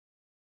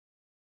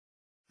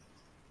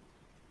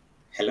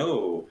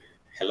Hello,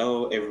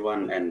 hello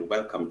everyone, and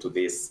welcome to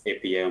this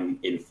APM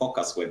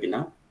InFocus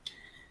webinar.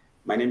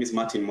 My name is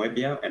Martin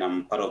Mwebia, and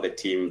I'm part of the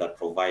team that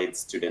provides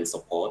student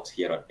support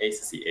here at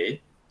ACCA.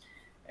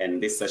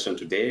 And this session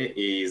today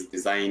is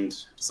designed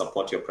to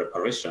support your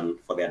preparation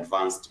for the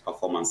Advanced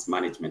Performance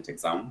Management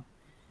exam,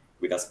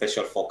 with a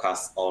special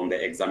focus on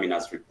the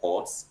examiner's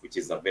reports, which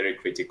is a very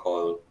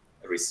critical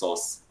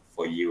resource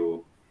for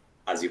you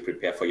as you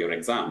prepare for your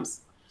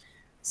exams.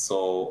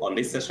 So on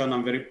this session,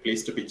 I'm very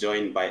pleased to be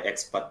joined by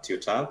expert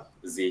tutor,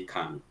 Z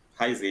Kang.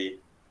 Hi, Z.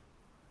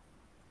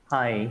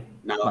 Hi,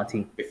 now,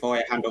 Martin. Before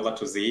I hand over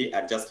to Z,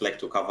 I'd just like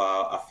to cover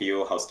a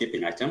few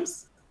housekeeping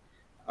items.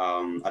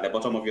 At the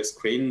bottom of your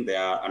screen,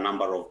 there are a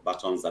number of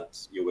buttons that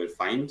you will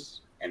find,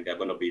 and they're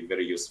going to be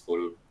very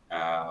useful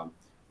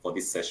for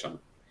this session.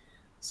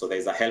 So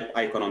there's a help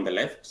icon on the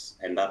left,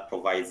 and that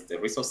provides the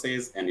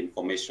resources and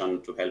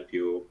information to help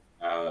you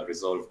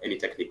resolve any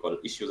technical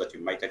issues that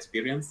you might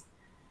experience.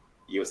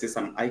 You'll see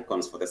some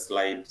icons for the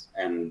slide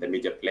and the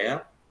media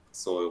player.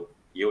 So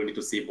you'll need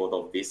to see both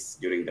of these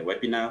during the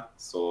webinar.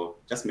 So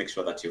just make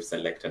sure that you've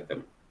selected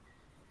them.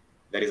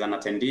 There is an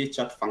attendee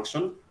chat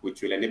function,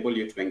 which will enable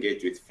you to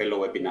engage with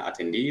fellow webinar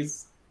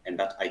attendees. And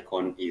that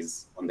icon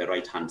is on the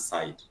right-hand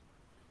side.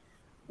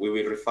 We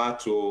will refer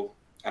to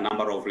a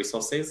number of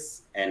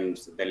resources, and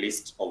the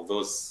list of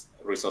those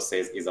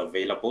resources is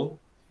available.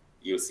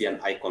 You'll see an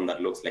icon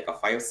that looks like a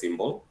file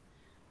symbol.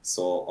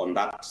 So on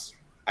that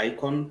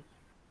icon,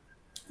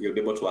 you'll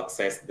be able to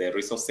access the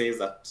resources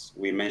that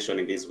we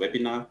mentioned in this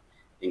webinar,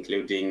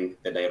 including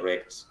the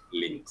direct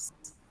links.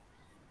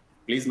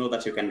 Please note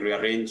that you can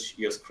rearrange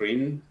your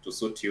screen to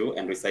suit you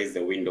and resize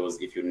the windows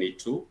if you need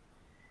to.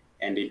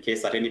 And in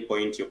case at any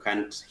point you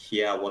can't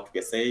hear what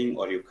we're saying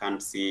or you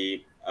can't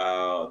see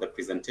the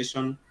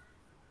presentation,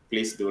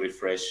 please do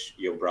refresh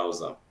your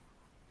browser.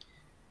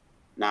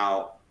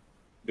 Now,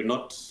 do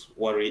not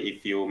worry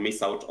if you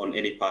miss out on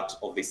any part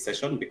of this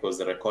session, because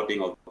the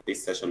recording of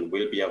this session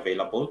will be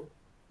available.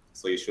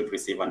 So you should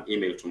receive an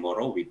email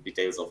tomorrow with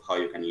details of how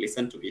you can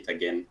listen to it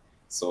again.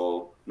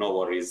 So no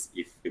worries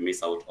if you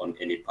miss out on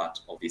any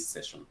part of this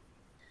session.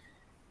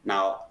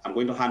 Now, I'm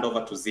going to hand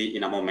over to Z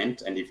in a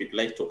moment. And if you'd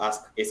like to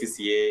ask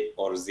ACCA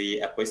or Z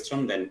a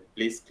question, then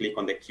please click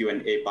on the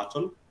Q&A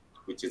button,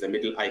 which is the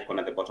middle icon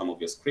at the bottom of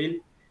your screen.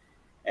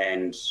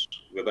 And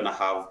we're going to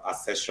have a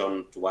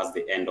session towards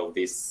the end of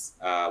this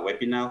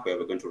webinar where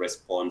we're going to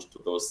respond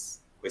to those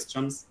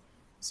questions.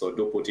 So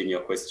do put in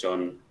your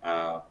question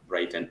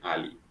bright and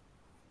early.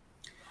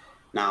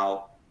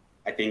 Now,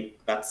 I think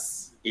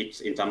that's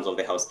it in terms of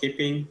the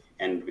housekeeping.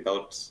 And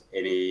without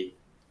any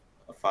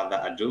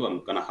further ado,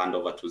 I'm going to hand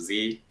over to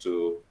Z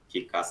to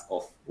kick us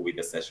off with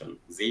the session.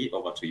 Z,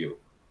 over to you.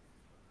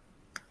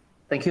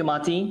 Thank you,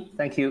 Martin.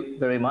 Thank you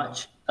very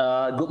much.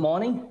 Good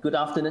morning, good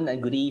afternoon,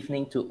 and good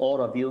evening to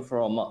all of you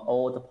from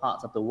all the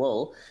parts of the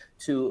world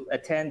to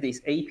attend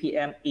this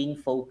APM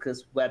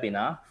InFocus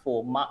webinar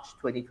for March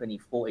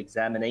 2024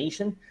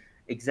 examination,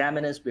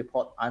 Examiner's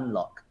Report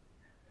Unlock.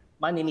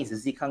 My name is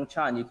Zikang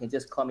Chan. You can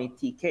just call me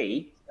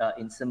TK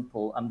in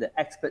simple. I'm the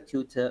expert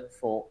tutor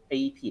for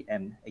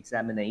APM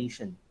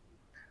examination.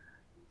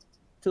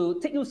 To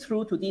take you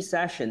through to these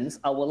sessions,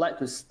 I would like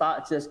to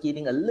start just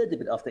giving a little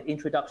bit of the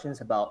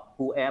introductions about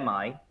who am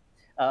I.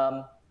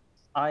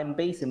 I'm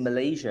based in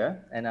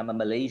Malaysia, and I'm a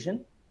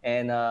Malaysian,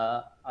 and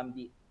I'm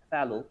the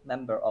fellow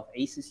member of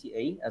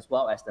ACCA, as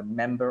well as the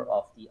member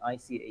of the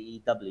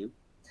ICAEW.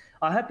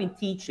 I have been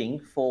teaching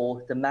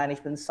for the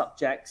management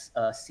subjects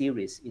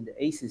series in the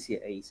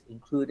ACCAs,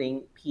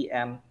 including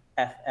PM,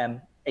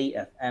 FM,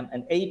 AFM,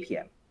 and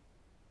APM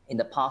in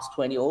the past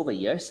 20 over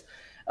years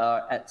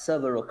at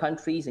several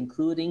countries,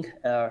 including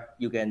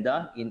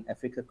Uganda in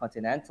Africa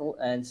continental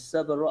and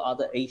several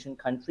other Asian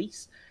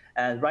countries.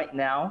 And right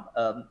now,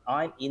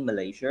 I'm in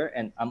Malaysia,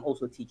 and I'm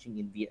also teaching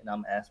in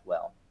Vietnam as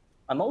well.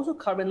 I'm also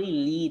currently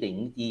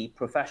leading the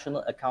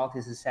Professional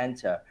Accountancy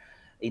Center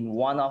in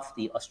one of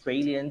the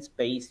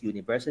Australian-based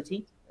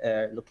university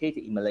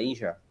located in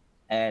Malaysia.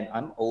 And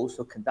I'm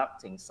also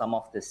conducting some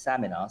of the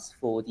seminars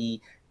for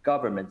the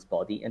government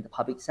body and the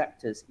public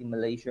sectors in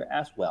Malaysia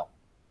as well.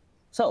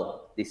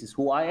 So this is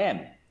who I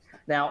am.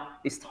 Now,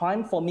 it's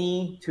time for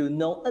me to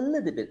know a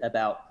little bit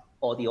about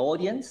all the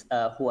audience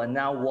who are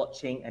now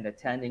watching and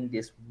attending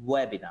this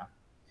webinar.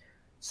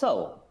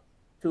 So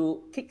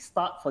to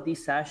kickstart for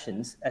these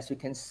sessions, as you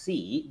can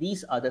see,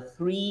 these are the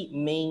three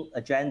main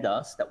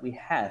agendas that we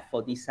have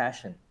for this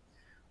session.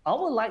 I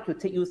would like to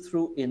take you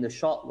through in a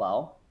short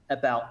while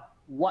about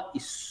what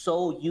is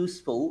so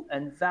useful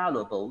and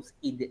valuable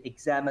in the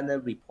examiner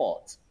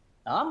report.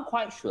 Now, I'm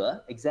quite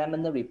sure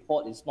examiner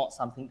report is not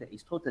something that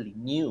is totally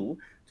new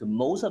to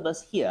most of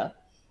us here,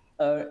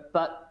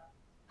 but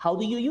how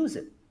do you use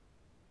it?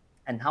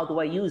 And how do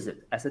I use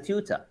it as a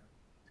tutor?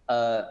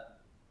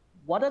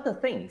 What are the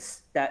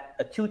things that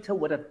a tutor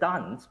would have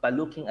done by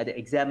looking at the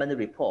examiner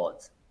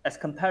report as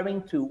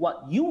comparing to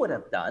what you would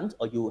have done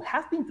or you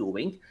have been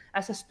doing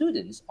as a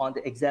student on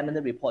the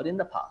examiner report in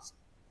the past?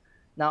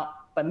 Now,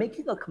 by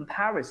making a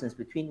comparisons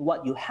between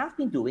what you have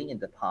been doing in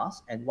the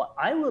past and what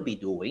I will be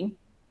doing,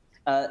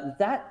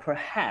 that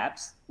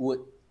perhaps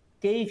would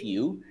give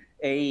you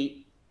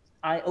a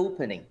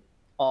eye-opening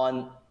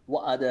on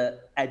what are the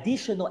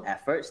additional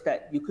efforts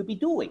that you could be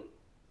doing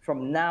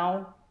from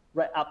now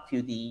right up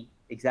to the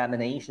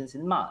examinations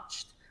in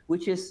March,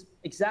 which is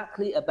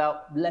exactly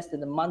about less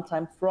than a month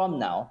time from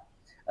now.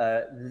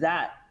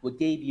 That would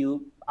give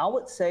you, I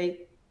would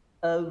say,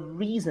 a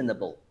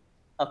reasonable,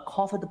 a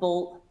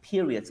comfortable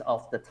period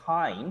of the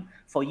time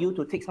for you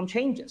to take some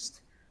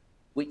changes,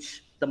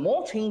 which the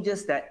more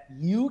changes that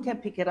you can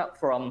pick it up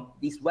from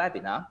this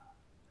webinar,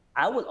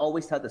 I would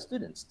always tell the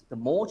students, the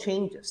more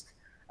changes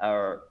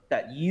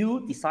that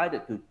you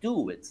decided to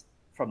do it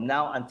from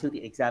now until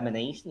the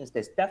examinations,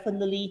 there's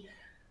definitely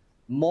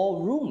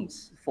more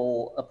rooms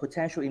for a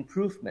potential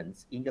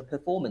improvements in your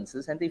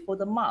performances and therefore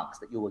the marks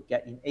that you will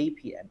get in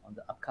APM on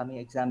the upcoming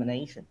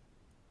examination.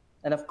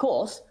 And of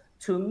course,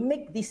 to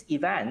make this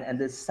event and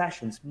the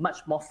sessions much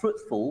more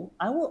fruitful,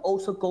 I will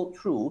also go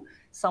through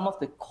some of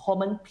the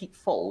common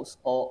pitfalls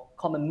or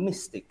common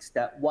mistakes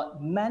that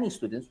what many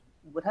students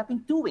would have been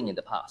doing in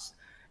the past,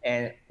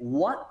 and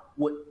what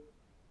would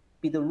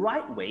be the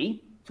right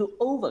way to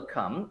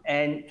overcome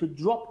and to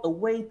drop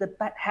away the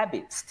bad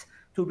habits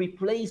to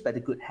replace by the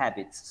good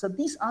habits. So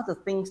these are the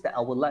things that I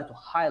would like to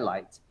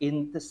highlight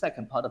in the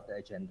second part of the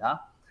agenda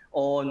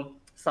on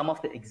some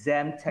of the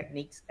exam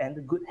techniques and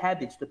the good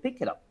habits to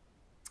pick it up.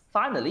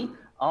 Finally,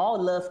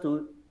 I'd love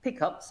to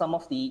pick up some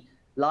of the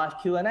live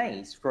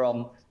Q&As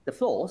from the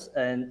floors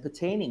and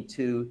pertaining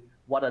to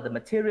what are the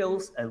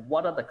materials and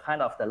what are the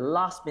kind of the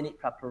last minute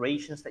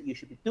preparations that you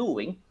should be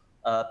doing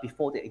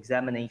before the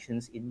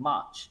examinations in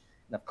March.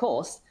 And of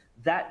course,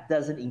 that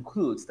doesn't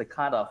include the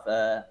kind of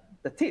the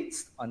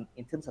tips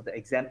in terms of the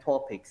exam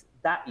topics.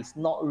 That is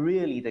not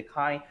really the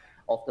kind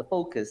of the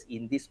focus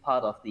in this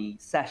part of the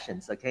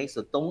sessions, okay?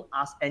 So don't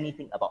ask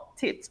anything about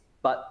tips,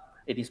 but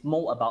it is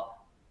more about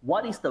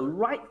what is the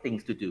right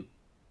things to do.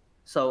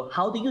 So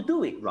how do you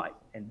do it right?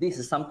 And this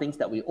is some things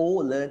that we all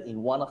learn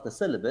in one of the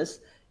syllabus,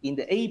 in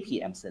the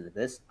APM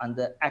syllabus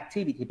under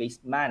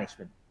activity-based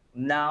management.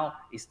 Now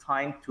it's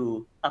time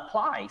to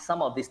apply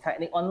some of this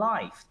technique on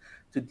life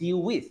to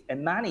deal with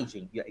and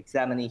managing your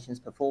examinations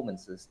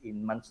performances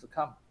in months to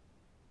come.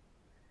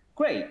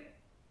 Great.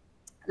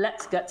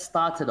 Let's get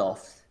started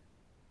off.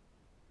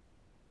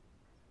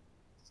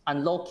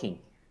 Unlocking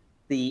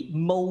the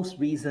most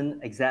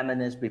recent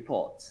examiners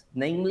reports,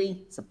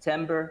 namely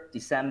September,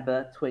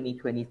 December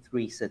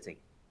 2023 sitting.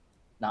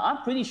 Now,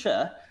 I'm pretty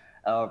sure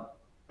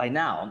by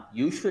now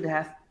you should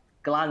have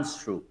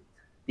glanced through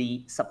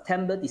the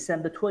September,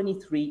 December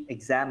 23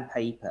 exam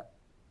paper.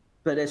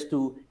 But as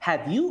to,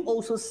 have you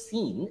also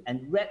seen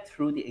and read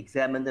through the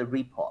examiner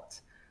report?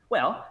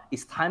 Well,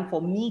 it's time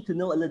for me to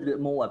know a little bit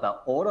more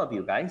about all of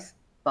you guys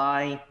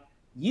by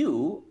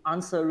you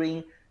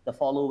answering the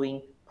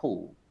following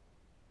poll.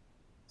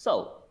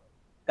 So,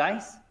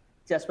 guys,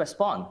 just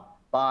respond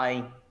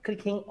by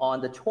clicking on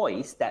the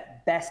choice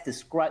that best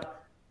describes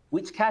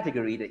which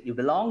category that you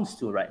belong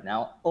to right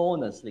now,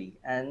 honestly.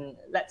 And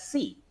let's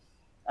see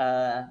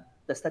the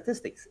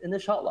statistics in the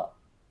short while.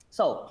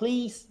 So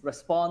please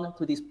respond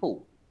to this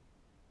poll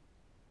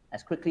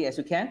as quickly as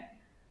you can.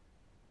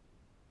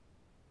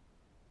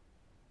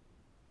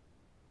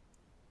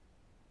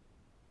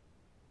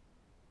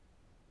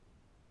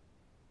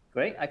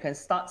 Great, I can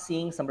start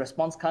seeing some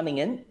response coming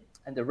in.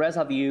 And the rest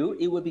of you,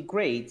 it would be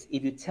great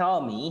if you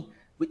tell me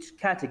which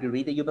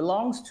category that you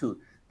belong to.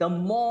 The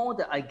more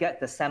that I get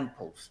the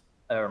samples,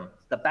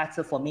 the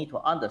better for me to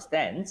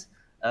understand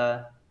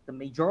the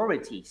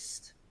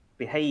majority's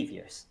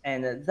behaviors.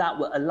 And that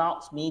will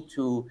allow me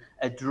to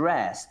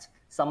address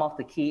some of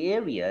the key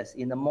areas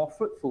in a more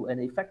fruitful and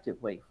effective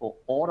way for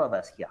all of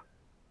us here.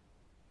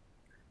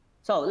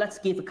 So let's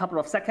give a couple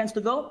of seconds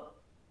to go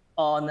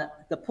on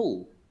the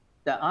poll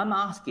that I'm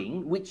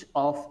asking, which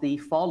of the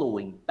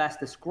following best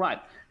describe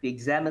the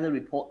examiner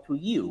report to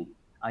you?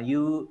 Are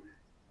you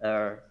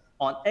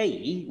on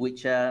A,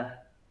 which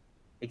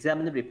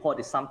examiner report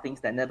is some things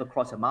that never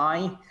cross your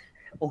mind,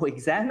 or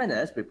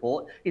examiner's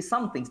report is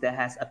some things that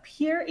has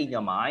appeared in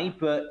your mind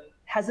but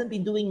hasn't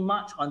been doing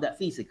much on that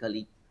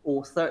physically,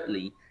 or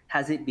thirdly,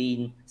 has it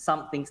been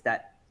some things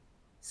that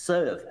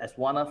serve as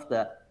one of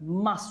the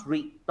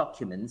must-read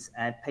documents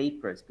and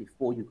papers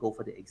before you go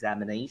for the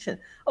examination?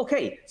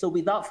 Okay, so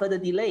without further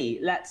delay,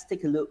 let's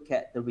take a look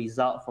at the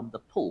result from the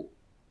poll.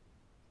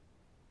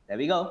 There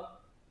we go.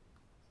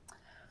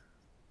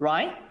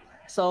 Right,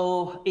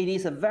 so it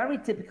is a very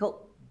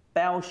typical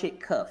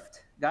bell-shaped curve.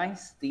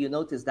 Guys, do you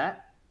notice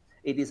that?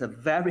 It is a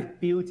very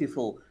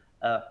beautiful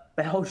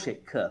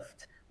bell-shaped curve,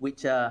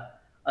 which a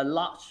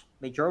large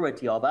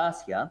majority of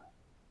us here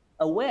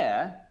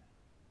aware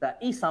that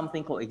is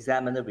something called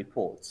examiner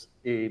reports.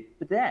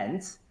 But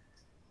then,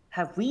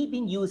 have we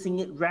been using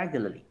it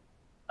regularly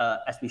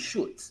as we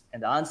should?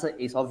 And the answer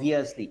is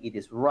obviously it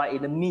is right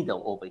in the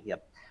middle over here.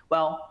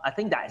 Well, I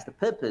think that is the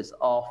purpose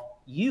of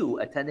you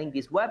attending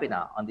this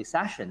webinar on these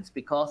sessions,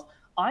 because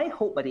I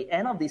hope by the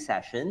end of these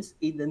sessions,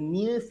 in the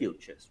near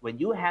futures, when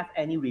you have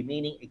any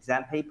remaining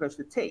exam papers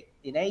to take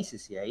in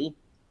ACCA,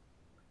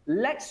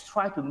 let's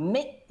try to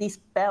make this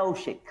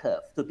bell-shaped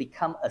curve to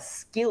become a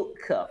skilled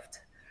curve,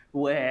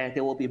 where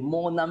there will be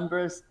more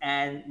numbers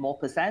and more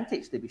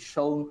percentage to be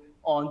shown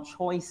on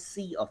choice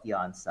C of the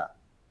answer.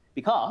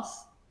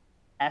 Because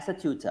as a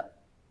tutor,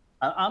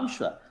 I'm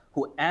sure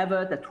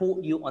whoever that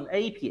taught you on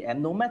APM,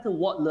 no matter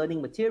what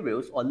learning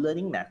materials or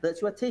learning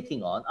methods you are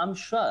taking on, I'm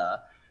sure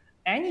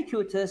any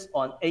tutors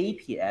on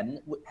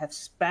APM would have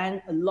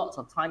spent a lot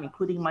of time,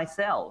 including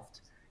myself,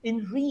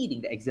 in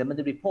reading the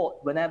examiner report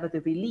whenever they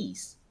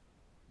release.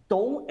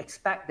 Don't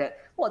expect that,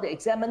 well, the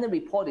examiner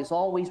report is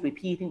always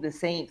repeating the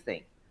same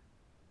thing.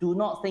 Do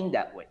not think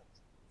that way.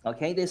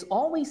 Okay, there's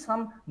always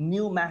some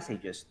new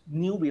messages,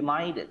 new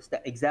reminders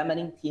that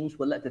examining teams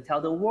would like to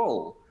tell the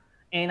world.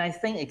 And I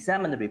think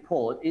examiner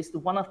report is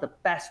one of the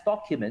best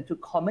documents to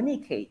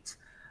communicate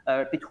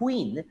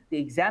between the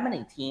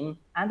examining team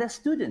and the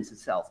students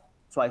itself.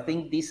 So I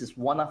think this is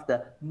one of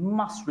the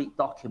must-read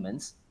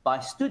documents by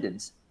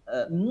students,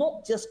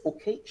 not just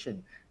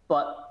occasion,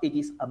 but it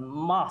is a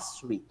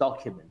must-read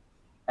document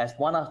as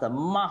one of the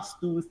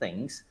must-do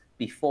things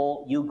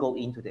before you go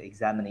into the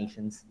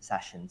examinations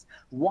sessions.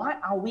 Why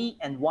are we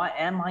and why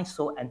am I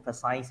so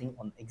emphasizing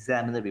on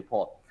examiner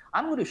report?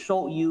 I'm going to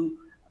show you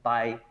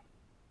by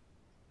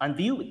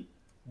unveiling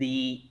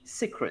the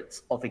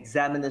secrets of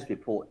examiner's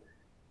report.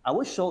 I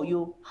will show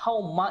you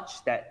how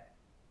much that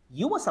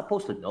you were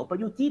supposed to know, but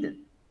you didn't.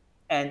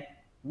 And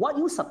what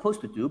you were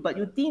supposed to do, but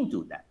you didn't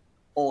do that.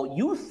 Or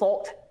you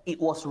thought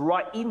it was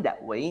right in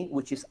that way,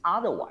 which is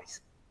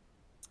otherwise.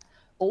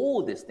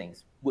 All these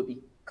things would be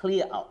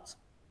clear out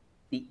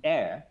the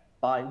air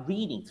by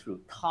reading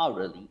through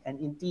thoroughly and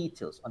in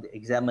details on the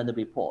examiner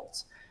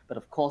reports. But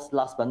of course,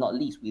 last but not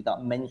least,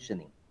 without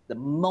mentioning the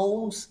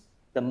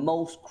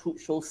most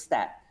crucial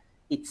step,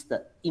 it's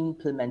the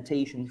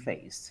implementation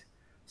phase.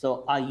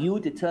 So are you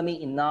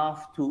determined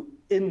enough to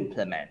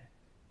implement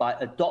by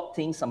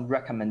adopting some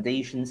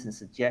recommendations and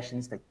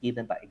suggestions that are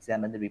given by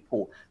examiner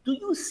report? Do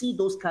you see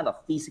those kind of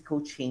physical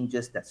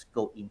changes that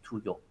go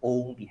into your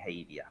own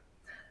behavior?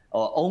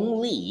 Or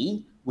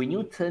only when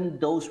you turn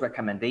those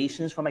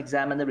recommendations from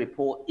examiner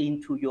report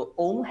into your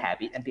own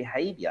habit and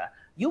behavior,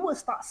 you will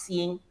start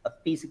seeing a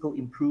physical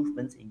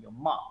improvements in your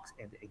marks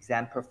and the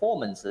exam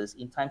performances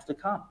in times to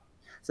come.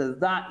 So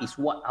that is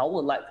what I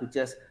would like to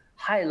just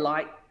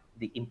highlight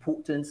the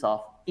importance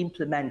of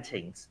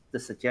implementing the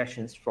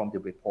suggestions from the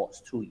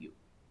reports to you.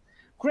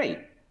 Great.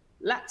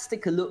 Let's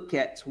take a look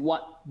at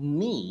what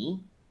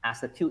me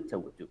as a tutor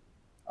would do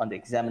on the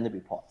examiner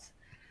reports.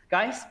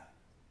 Guys,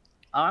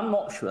 I'm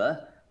not sure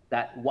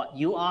that what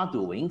you are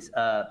doing,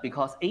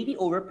 because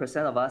 80%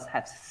 of us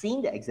have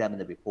seen the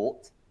examiner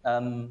report.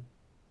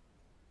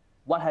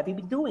 What have you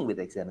been doing with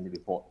the examiner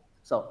report?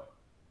 So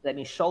let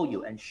me show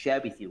you and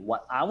share with you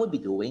what I would be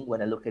doing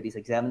when I look at this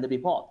examiner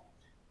report.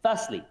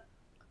 Firstly,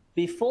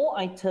 before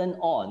I turn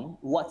on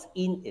what's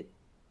in it,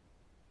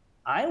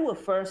 I will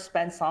first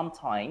spend some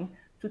time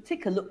to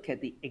take a look at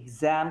the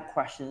exam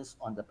questions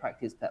on the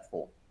practice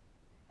platform.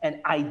 And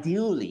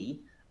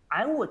ideally,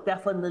 I would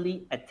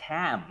definitely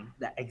attempt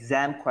the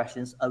exam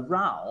questions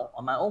around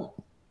on my own.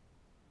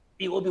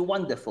 It would be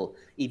wonderful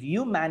if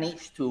you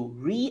manage to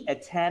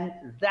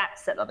re-attempt that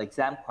set of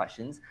exam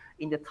questions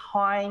in the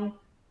time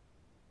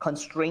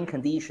constraint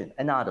condition.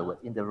 In other words,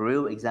 in the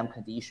real exam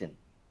condition.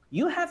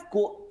 You have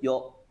got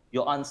your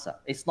answer.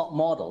 It's not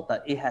model,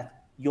 but it has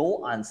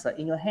your answer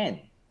in your hand.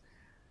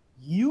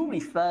 You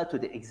refer to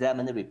the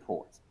examiner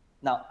report.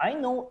 Now, I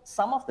know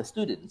some of the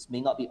students,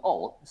 may not be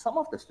all, some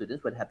of the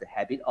students would have the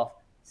habit of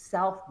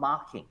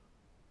self-marking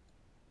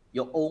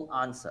your own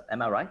answer.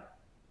 Am I right?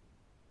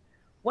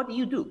 What do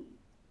you do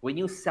when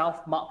you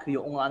self-mark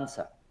your own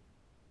answer?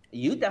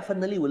 You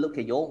definitely will look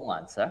at your own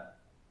answer,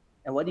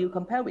 and what do you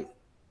compare with?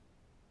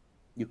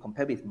 You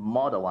compare with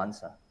model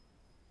answer.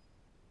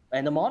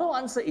 And the model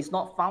answer is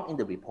not found in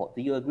the report.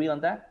 Do you agree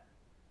on that?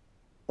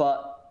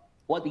 But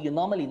what do you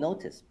normally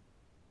notice?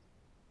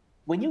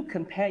 When you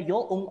compare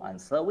your own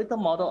answer with the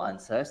model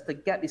answers, the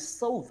gap is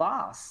so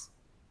vast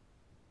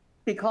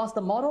because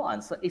the model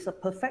answer is a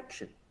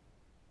perfection.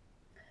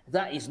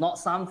 That is not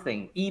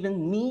something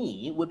even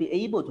me would be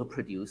able to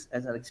produce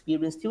as an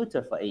experienced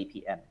tutor for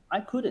APM. I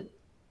couldn't,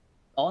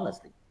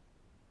 honestly.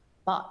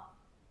 But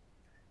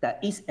there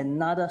is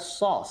another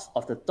source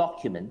of the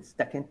documents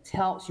that can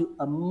tell you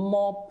a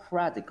more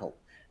practical,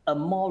 a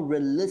more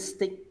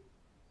realistic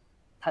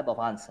type of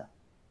answer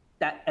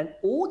that an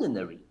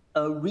ordinary,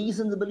 a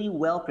reasonably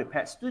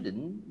well-prepared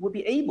student would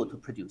be able to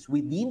produce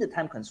within the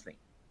time constraint.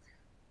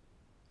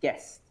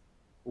 Guess,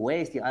 where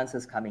is the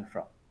answers coming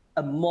from?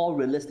 A more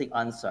realistic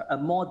answer, a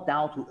more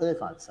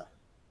down-to-earth answer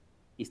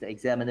is the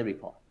examiner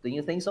report. Don't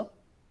you think so?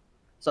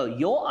 So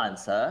your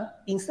answer,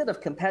 instead of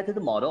compare to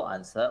the model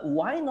answer,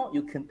 why not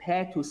you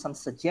compare to some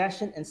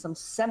suggestion and some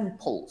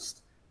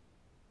samples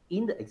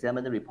in the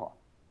examiner report?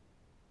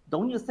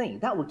 Don't you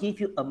think that would give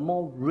you a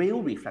more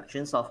real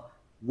reflections of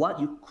what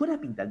you could have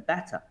been done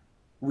better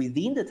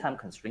within the time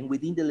constraint,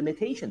 within the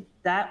limitation?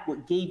 That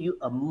would give you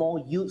a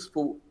more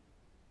useful,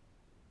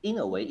 in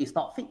a way, it's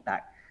not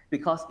feedback,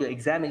 because your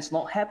exam is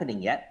not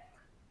happening yet.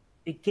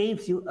 it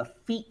gives you a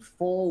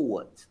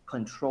feed-forward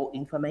control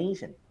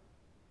information.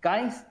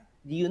 Guys,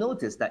 do you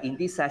notice that in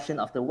this session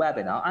of the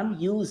webinar, I'm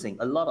using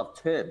a lot of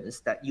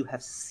terms that you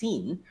have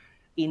seen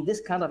in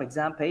this kind of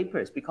exam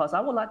papers, because I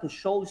would like to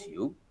show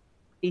you,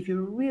 if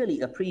you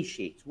really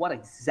appreciate what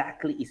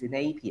exactly is in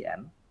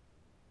APM,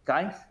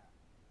 guys,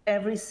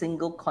 every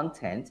single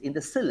content in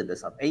the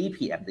syllabus of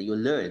APM that you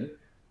learn,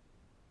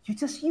 you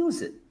just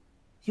use it.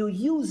 You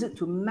use it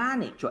to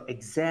manage your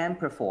exam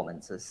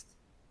performances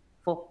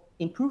for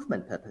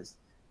improvement purpose.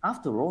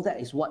 After all, that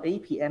is what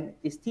APM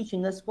is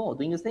teaching us for.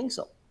 Don't you think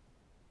so?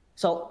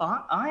 So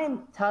I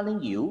am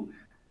telling you,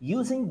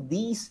 using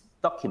these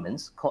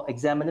documents called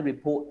examiner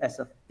report as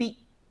a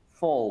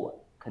feed-forward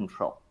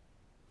control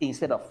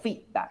instead of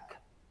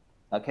feedback.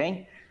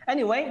 Okay?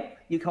 Anyway,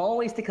 you can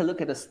always take a look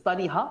at the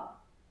study hub,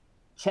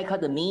 check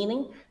out the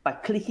meaning by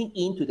clicking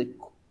into the,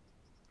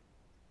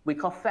 we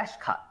call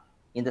flashcard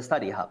in the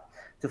study hub,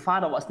 to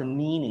find out what's the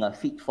meaning of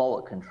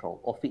feed-forward control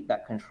or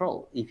feedback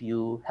control. If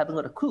you haven't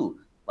got a clue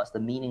what's the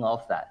meaning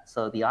of that.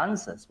 So the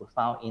answers were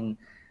found in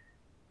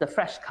the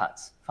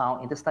flashcards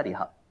found in the study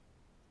hub.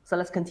 So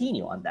let's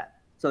continue on that.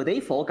 So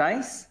therefore,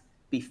 guys,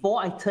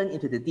 before I turn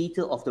into the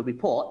detail of the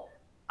report,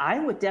 I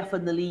would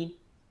definitely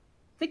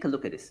take a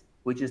look at this,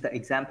 which is the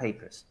exam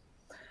papers.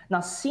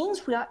 Now,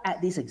 since we are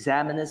at these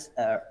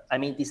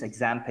these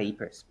exam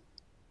papers,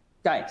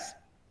 guys,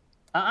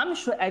 I'm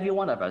sure every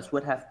one of us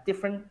would have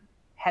different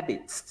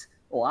habits,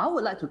 or I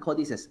would like to call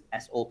this as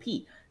SOP,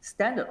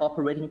 standard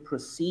operating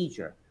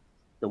procedure,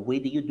 the way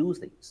that you do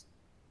things.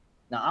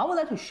 Now, I would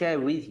like to share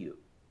with you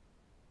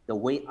the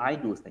way I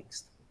do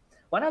things.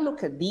 When I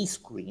look at these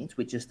screens,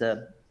 which is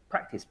the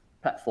practice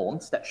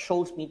platforms that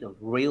shows me the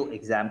real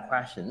exam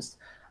questions,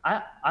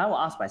 I will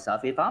ask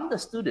myself, if I'm the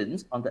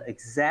student on the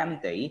exam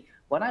day,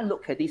 when I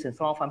look at this in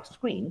front of my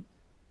screen,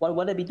 what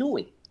would I be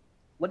doing?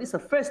 What is the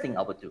first thing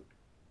I would do?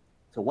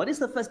 So what is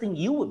the first thing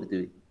you would be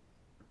doing?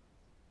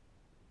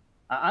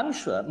 I'm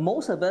sure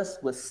most of us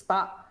will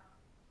start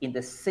in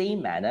the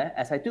same manner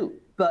as I do.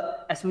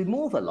 But as we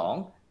move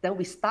along, then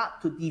we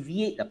start to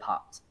deviate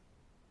apart.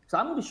 So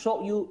I'm going to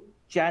show you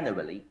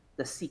generally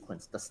the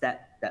sequence, the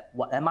step, that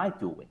what am I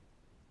doing?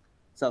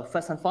 So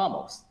first and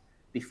foremost,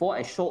 before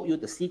I show you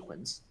the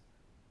sequence,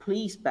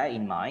 please bear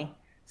in mind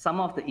some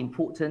of the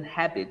important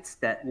habits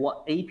that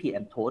what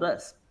APM taught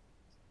us.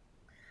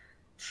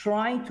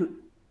 Try to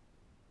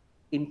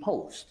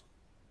impose,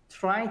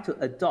 try to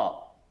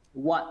adopt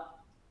what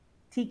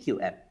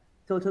TQM,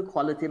 Total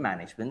Quality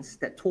Management,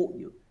 that taught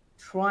you.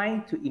 Try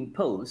to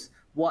impose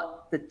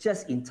what the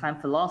just-in-time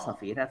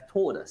philosophy have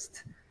taught us.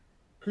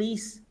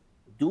 Please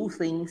do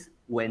things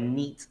when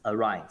needs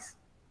arise.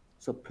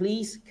 So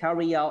please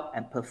carry out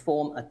and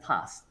perform a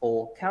task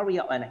or carry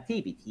out an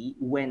activity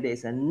when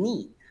there's a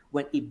need,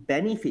 when it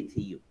benefits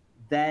you,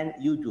 then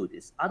you do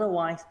this.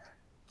 Otherwise,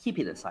 keep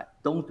it aside.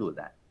 Don't do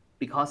that,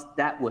 because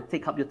that will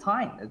take up your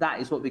time.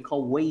 That is what we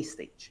call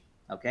wastage,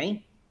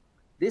 okay?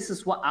 This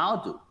is what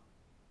I'll do.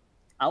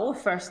 I will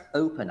first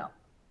open up,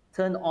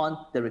 turn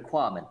on the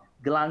requirement,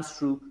 glance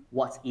through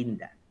what's in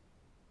there.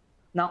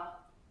 Now,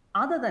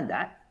 other than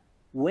that,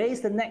 where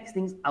is the next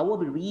thing I will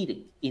be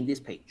reading in this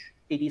page?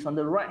 It is on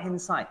the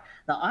right-hand side.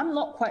 Now, I'm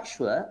not quite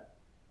sure,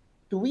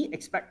 do we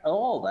expect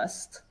all of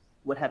us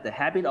would have the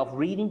habit of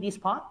reading this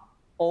part,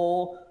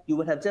 or you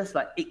would have just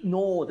like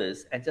ignored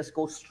this and just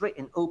go straight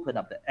and open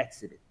up the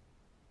exhibit?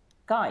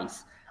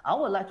 Guys, I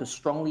would like to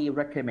strongly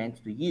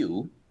recommend to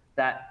you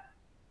that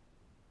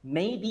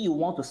maybe you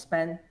want to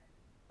spend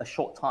a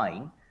short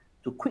time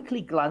to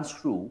quickly glance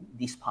through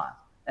this part,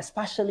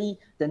 especially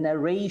the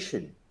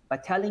narration, by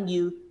telling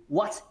you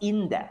what's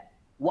in there,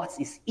 what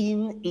is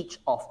in each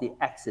of the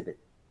exhibit.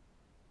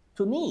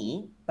 To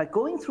me, by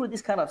going through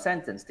this kind of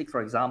sentence, take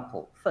for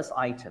example, first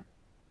item,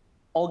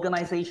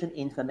 organization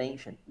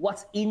information,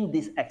 what's in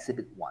this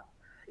exhibit 1?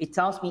 It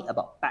tells me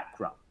about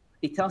background.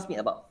 It tells me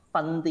about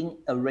funding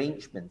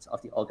arrangements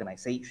of the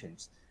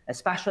organizations.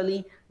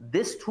 Especially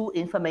these two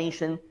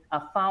information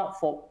are found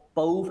for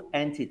both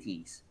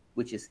entities,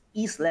 which is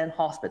Eastland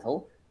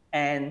Hospital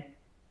and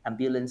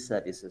ambulance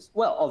services.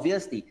 Well,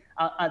 obviously,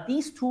 are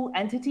these two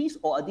entities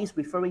or are these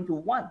referring to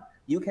one?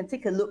 You can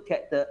take a look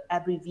at the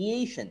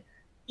abbreviation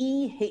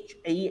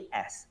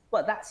EHAS.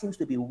 Well, that seems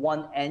to be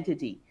one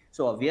entity.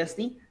 So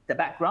obviously, the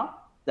background,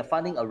 the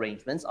funding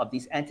arrangements of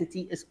this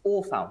entity is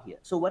all found here.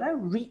 So when I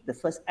read the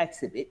first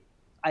exhibit,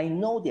 I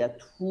know there are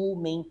two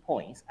main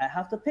points. I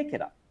have to pick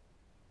it up: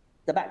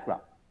 the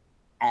background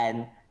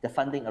and the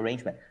funding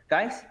arrangement.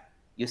 Guys,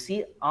 you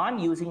see, I'm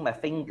using my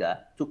finger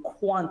to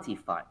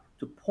quantify,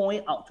 to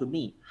point out to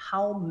me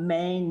how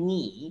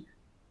many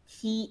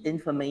key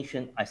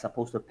information I'm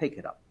supposed to pick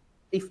it up.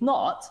 If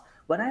not,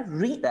 when I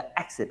read the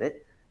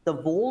exhibit, the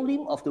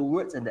volume of the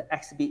words in the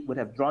exhibit would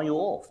have drawn you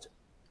off.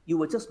 You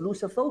would just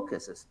lose your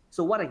focuses.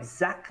 So what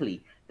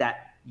exactly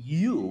that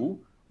you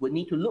would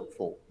need to look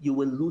for, you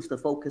will lose the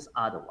focus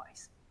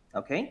otherwise,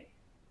 okay?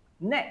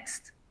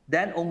 Next,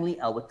 then only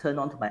I will turn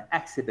on to my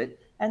exhibit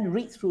and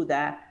read through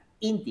that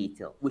in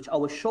detail, which I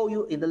will show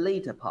you in the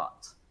later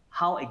parts,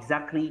 how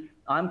exactly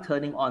I'm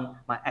turning on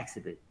my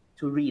exhibit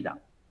to read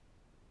out.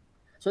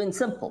 So in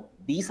simple,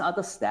 these are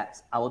the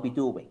steps I will be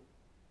doing.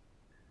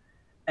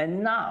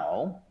 And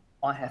now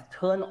I have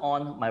turned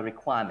on my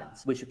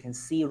requirements, which you can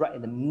see right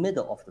in the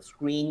middle of the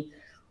screen.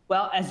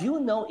 Well, as you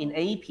know, in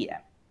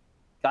APM,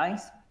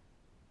 guys,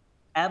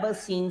 ever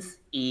since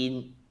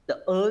in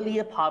the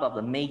earlier part of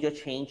the major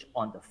change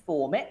on the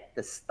format,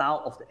 the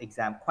style of the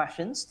exam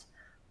questions,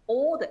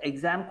 all the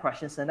exam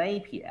questions in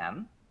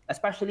APM,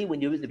 especially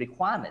when you read the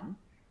requirement,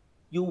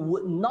 you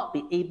would not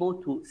be able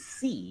to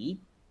see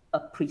a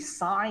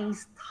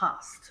precise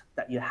task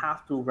that you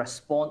have to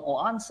respond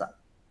or answer.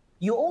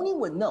 You only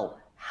would know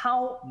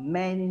how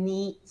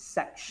many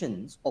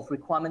sections of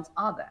requirements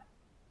are there.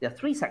 There are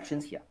 3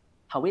 sections here.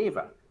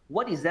 However,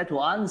 what is there to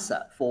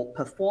answer for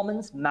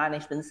performance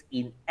management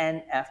in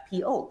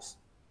NFPOs?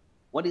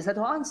 What is there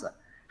to answer?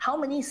 How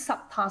many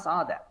subtasks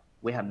are there?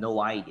 We have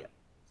no idea.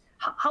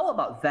 How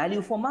about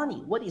value for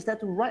money? What is there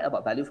to write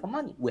about value for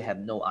money? We have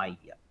no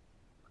idea.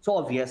 So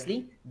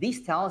obviously,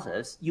 this tells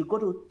us you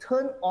got to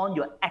turn on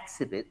your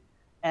exhibit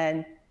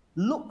and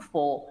look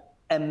for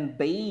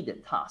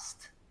embedded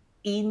tasks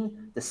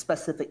in the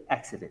specific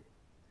exhibit.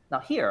 Now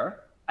here,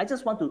 I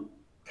just want to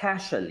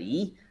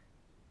casually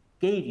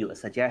give you a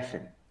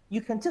suggestion. You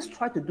can just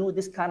try to do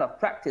this kind of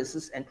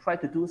practices and try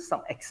to do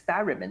some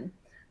experiment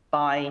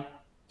by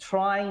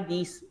trying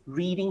these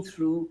reading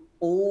through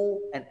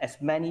all and as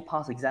many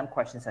past exam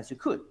questions as you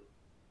could.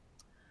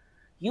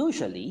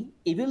 Usually,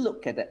 if you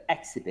look at the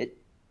exhibit,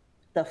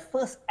 the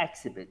first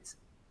exhibit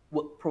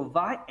would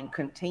provide and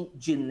contain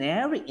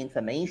generic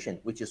information,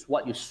 which is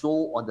what you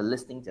saw on the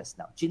listing just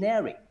now,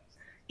 generic.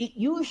 It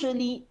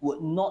usually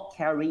would not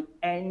carry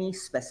any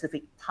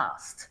specific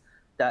tasks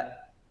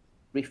that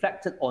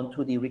reflected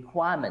onto the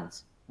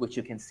requirements, which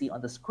you can see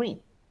on the screen.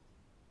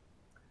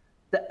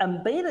 The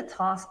embedded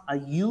tasks are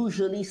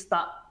usually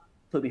start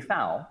to be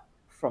found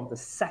from the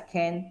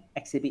second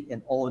exhibit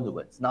and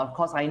onwards. Now, of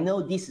course, I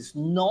know this is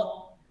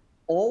not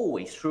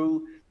always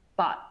true,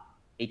 but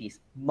it is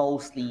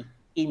mostly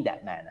in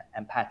that manner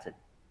and pattern.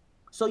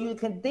 So you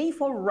can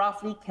therefore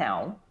roughly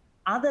count,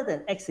 other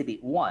than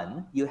exhibit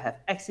 1, you have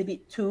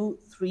exhibit 2,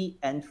 3,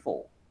 and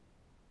 4.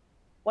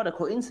 What a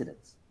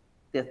coincidence.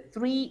 There are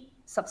 3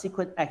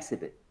 subsequent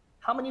exhibits.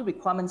 How many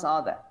requirements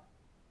are there?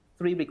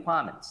 3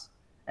 requirements.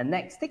 And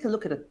next, take a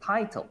look at the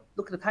title.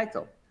 Look at the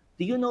title.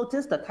 Do you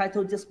notice the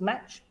title just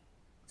match?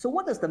 So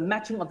what does the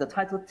matching of the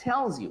title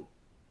tells you?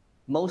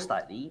 Most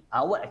likely,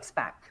 I would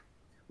expect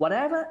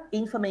whatever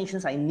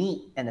information I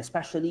need, and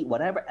especially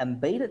whatever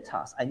embedded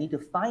task I need to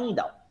find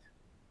out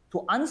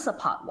to answer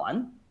part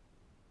 1,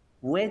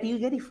 where do you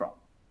get it from?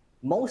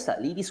 Most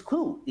likely, this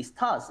clue, this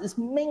task is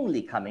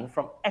mainly coming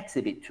from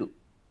exhibit 2.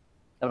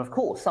 And of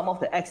course, some of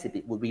the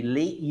exhibit will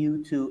relate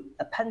you to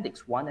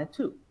appendix 1 and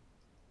 2.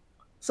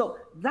 So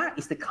that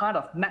is the kind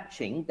of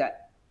matching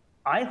that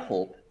I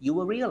hope you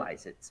will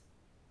realize it,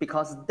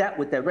 because that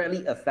would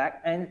directly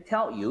affect and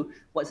tell you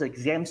what's the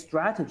exam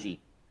strategy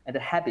and the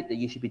habit that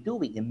you should be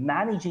doing in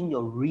managing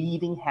your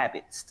reading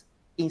habits.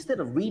 Instead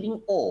of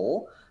reading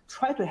all,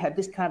 try to have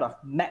this kind of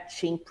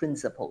matching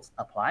principles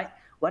applied.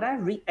 When I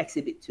read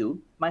exhibit 2,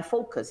 my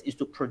focus is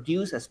to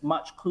produce as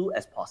much clue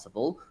as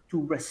possible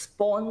to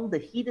respond the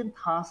hidden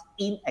task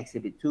in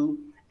exhibit 2,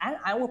 and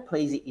I will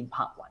place it in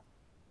part 1.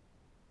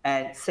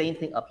 And same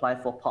thing apply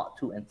for part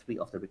 2 and 3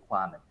 of the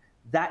requirement.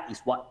 That is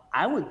what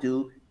I would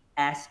do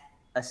as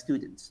a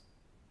student.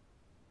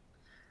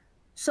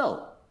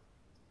 So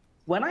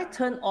when I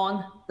turn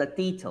on the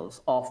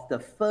details of the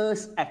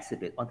first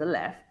exhibit on the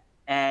left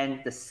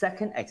and the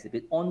second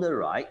exhibit on the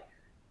right,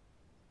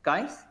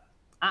 guys,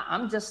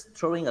 I'm just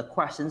throwing a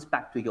questions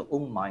back to your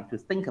own mind to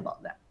think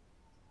about that.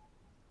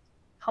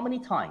 How many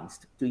times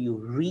do you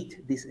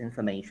read this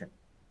information?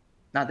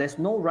 Now, there's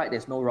no right,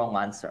 there's no wrong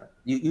answer.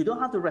 You don't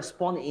have to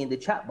respond in the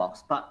chat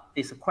box, but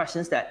it's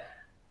questions that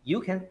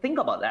you can think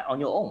about that on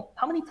your own.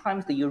 How many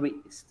times do you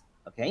read this?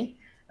 Okay.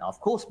 Now,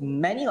 of course,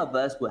 many of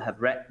us will have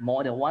read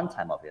more than one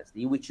time,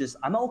 obviously, which is,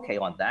 I'm okay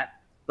on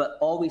that, but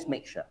always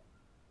make sure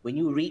when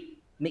you read,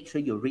 make sure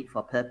you read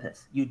for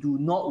purpose. You do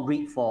not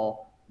read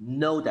for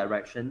no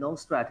direction, no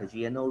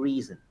strategy, and no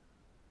reason.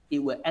 It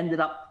will end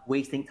up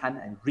wasting time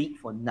and read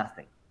for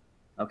nothing.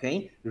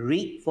 Okay.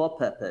 Read for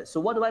purpose. So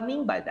what do I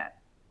mean by that?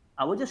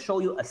 I will just show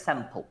you a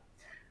sample.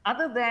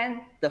 Other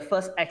than the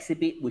first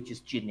exhibit, which is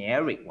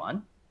generic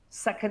one,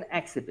 second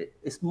exhibit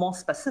is more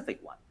specific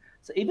one.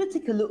 So if you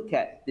take a look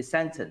at the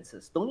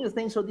sentences, don't you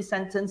think so? This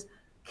sentence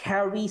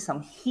carries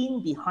some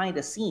hint behind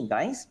the scene,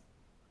 guys.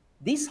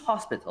 This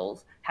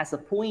hospital has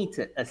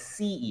appointed a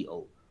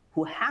CEO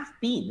who has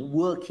been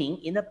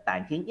working in the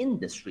banking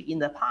industry in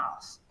the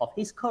past of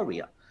his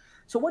career.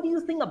 So what do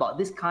you think about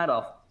this kind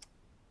of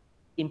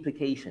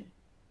implication?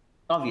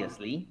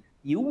 Obviously,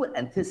 you would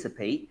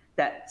anticipate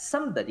that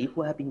somebody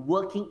who have been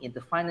working in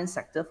the finance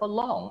sector for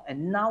long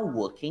and now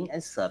working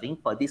and serving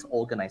for this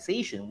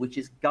organization, which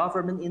is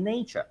government in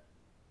nature,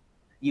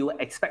 you would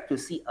expect to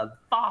see a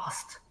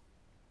vast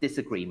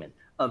disagreement,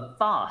 a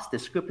vast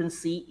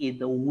discrepancy in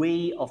the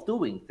way of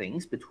doing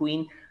things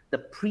between the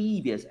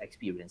previous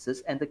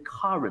experiences and the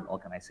current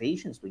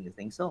organizations. Don't you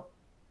think so?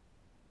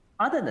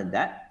 Other than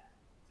that,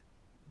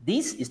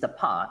 this is the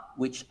part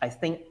which I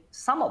think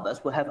some of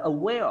us will have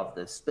aware of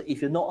this, but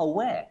if you're not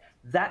aware,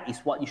 that is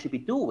what you should be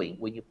doing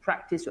when you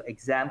practice your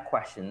exam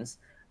questions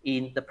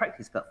in the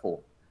practice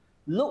platform.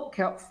 Look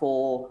out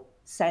for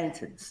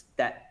sentence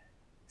that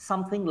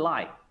something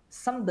like,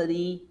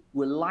 somebody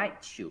would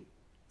like you,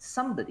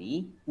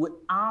 somebody would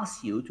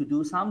ask you to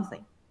do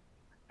something.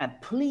 And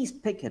please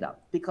pick it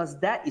up, because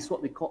that is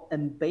what we call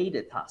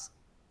embedded task.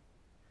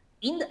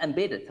 In the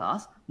embedded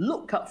task,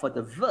 look out for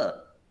the verb.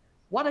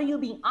 What are you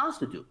being asked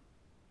to do?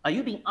 Are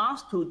you being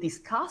asked to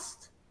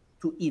discuss,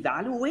 to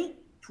evaluate,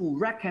 to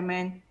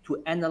recommend,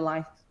 to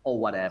analyze, or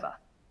whatever?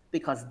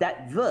 Because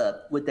that verb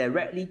will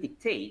directly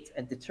dictate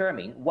and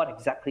determine what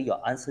exactly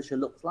your answer should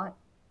look like.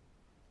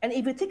 And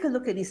if you take a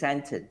look at this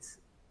sentence,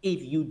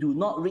 if you do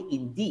not read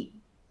in deep,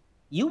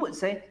 you would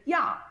say,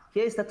 yeah,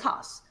 here's the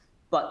task.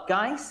 But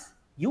guys,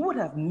 you would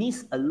have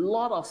missed a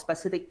lot of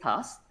specific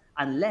tasks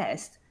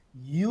unless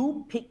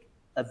you pick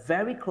a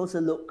very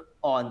closer look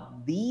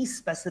on these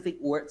specific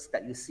words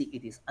that you see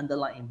it is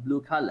underlined in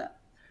blue color.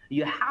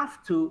 You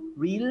have to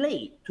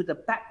relate to the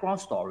background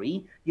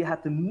story. You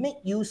have to make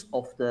use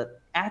of the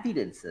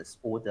evidences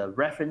or the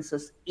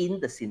references in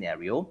the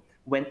scenario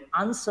when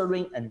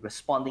answering and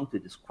responding to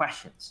these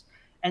questions.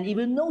 And if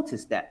you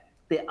notice that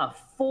there are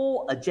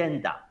 4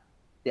 agenda,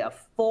 there are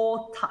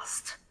 4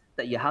 tasks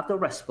that you have to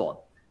respond.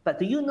 But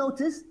do you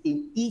notice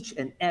in each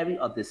and every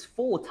of these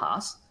 4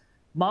 tasks,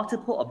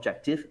 multiple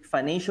objective,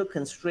 financial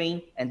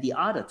constraint, and the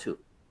other 2,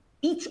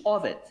 each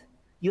of it,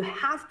 you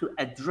have to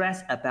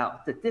address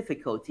about the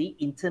difficulty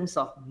in terms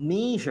of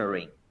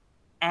measuring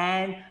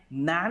and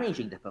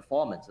managing the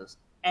performances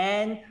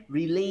and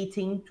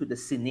relating to the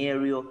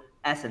scenario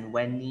as and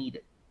when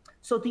needed.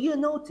 So do you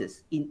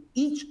notice in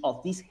each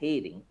of these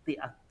headings, there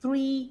are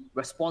 3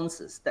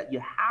 responses that you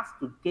have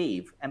to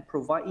give and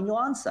provide in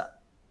your answer.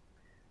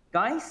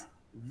 Guys,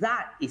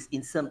 that is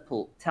in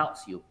simple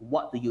tells you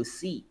what do you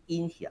see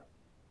in here.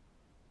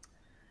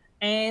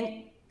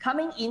 And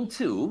coming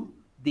into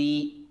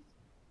the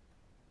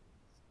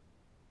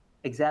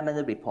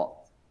examiner report,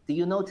 do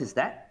you notice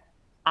that?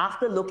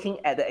 After looking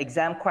at the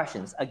exam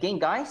questions, again,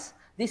 guys,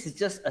 this is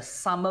just a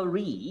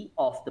summary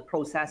of the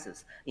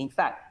processes. In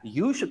fact,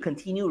 you should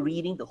continue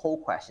reading the whole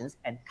questions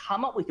and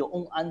come up with your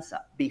own answer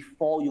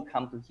before you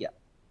come to here.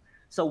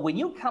 So when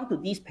you come to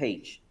this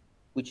page,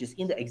 which is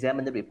in the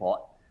examiner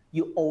report,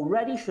 you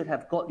already should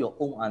have got your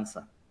own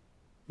answer.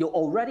 You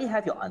already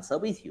have your answer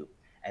with you.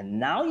 And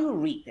now you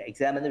read the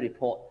examiner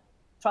report.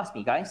 Trust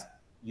me, guys,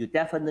 you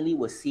definitely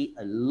will see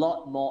a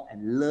lot more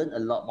and learn a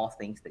lot more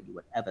things that you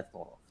would ever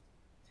thought of.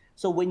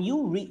 So when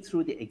you read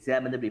through the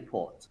examiner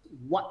report,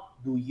 what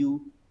do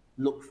you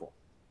look for?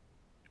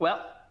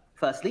 Well,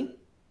 firstly,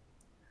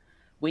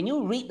 when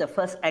you read the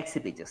first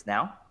exhibit just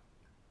now,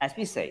 as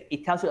we say,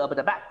 it tells you about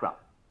the background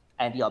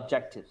and the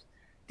objectives.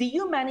 Did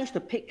you manage to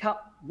pick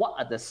up what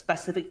are the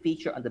specific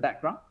features on the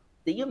background?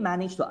 Did you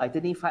manage to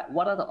identify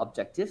what are the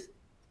objectives?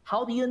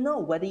 How do you know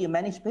whether you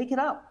managed to pick it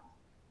up?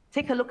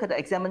 Take a look at the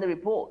examiner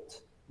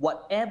report.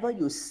 Whatever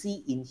you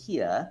see in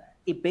here,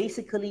 it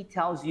basically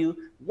tells you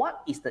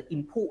what is the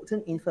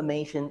important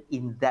information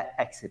in that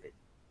exhibit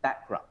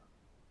background.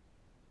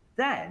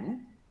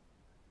 Then,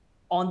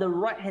 on the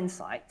right-hand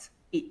side,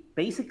 it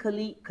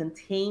basically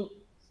contains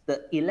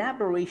the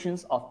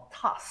elaborations of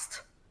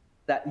tasks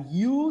that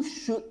you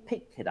should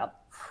pick it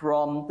up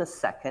from the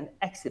second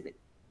exhibit.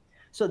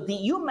 So did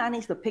you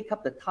manage to pick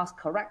up the task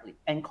correctly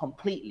and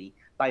completely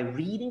by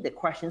reading the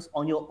questions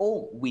on your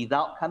own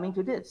without coming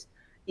to this?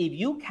 If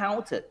you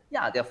counted,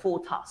 yeah, there are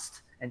 4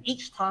 tasks, and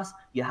each task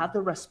you have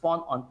to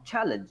respond on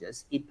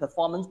challenges in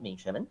performance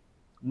measurement,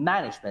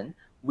 management,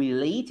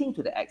 relating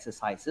to the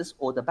exercises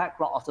or the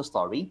background of the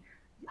story.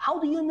 How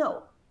do you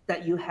know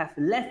that you have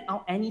left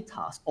out any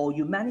task or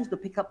you managed to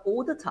pick up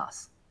all the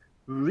tasks?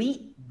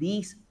 Read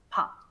these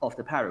part of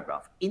the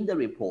paragraph in the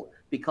report,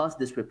 because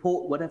this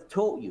report would have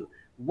told you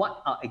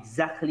what are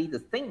exactly the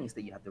things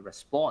that you have to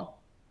respond,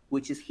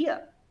 which is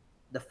here.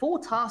 The 4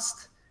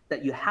 tasks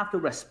that you have to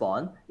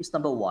respond is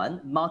number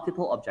 1,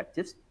 multiple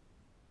objectives,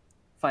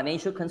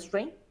 financial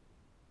constraint,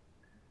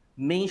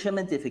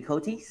 measurement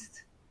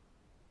difficulties,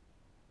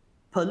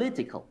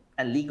 political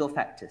and legal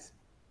factors,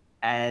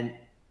 and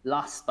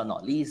last but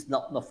not least,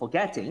 not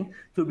forgetting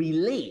to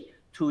relate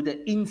to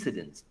the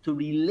incidents, to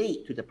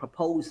relate to the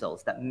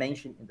proposals that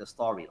mentioned in the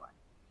storyline.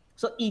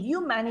 So if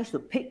you manage to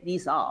pick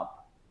these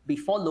up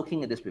before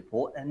looking at this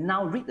report and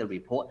now read the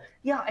report,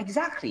 yeah,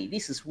 exactly,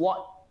 this is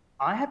what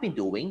I have been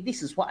doing,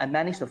 this is what I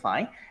managed to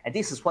find, and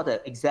this is what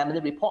the examiner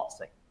report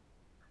says.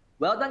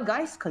 Well done,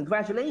 guys,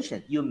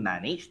 congratulations, you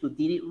managed to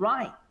do it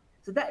right.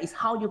 So that is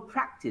how you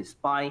practice,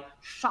 by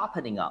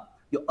sharpening up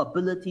your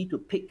ability to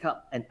pick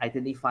up and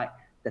identify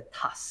the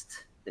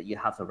tasks that you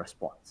have to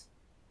respond.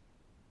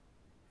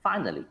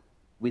 Finally,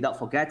 without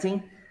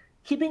forgetting,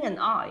 keeping an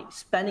eye,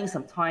 spending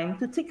some time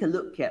to take a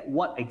look at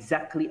what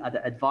exactly are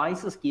the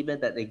advices given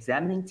by the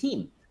examining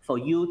team for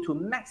you to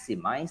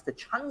maximize the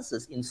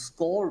chances in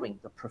scoring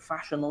the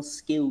professional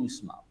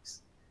skills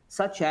marks,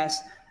 such as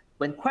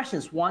when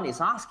questions 1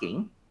 is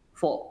asking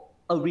for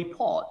a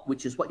report,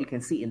 which is what you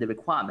can see in the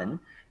requirement,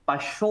 by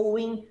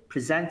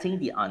presenting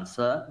the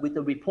answer with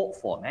the report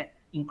format,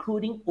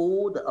 including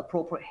all the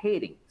appropriate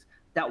headings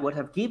that would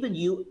have given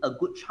you a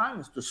good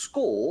chance to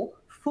score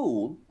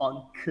full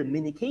on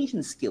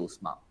communication skills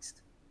marks.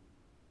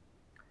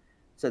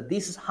 So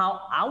this is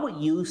how I would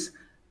use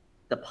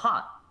the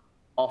part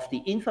of the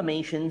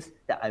information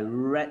that I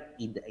read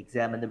in the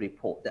examiner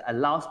report that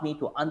allows me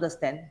to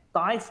understand,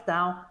 dive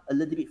down a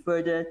little bit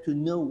further to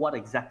know what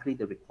exactly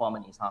the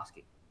requirement is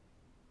asking.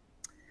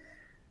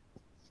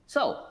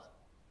 So,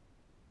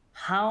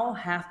 how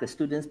have the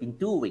students been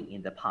doing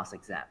in the past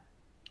exam?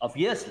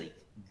 Obviously,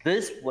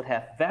 this would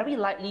have very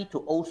likely to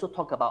also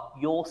talk about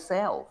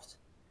yourselves,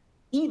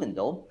 even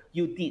though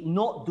you did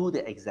not do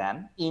the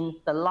exam in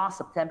the last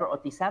September or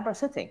December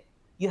sitting.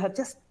 You have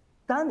just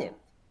done it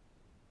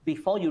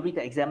before you read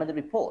the examiner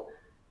report.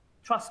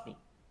 Trust me,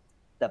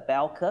 the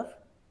bell curve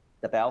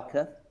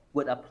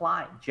would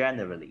apply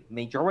generally.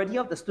 Majority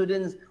of the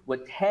students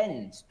would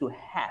tend to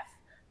have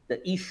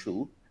the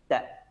issue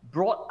that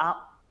brought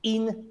up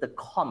in the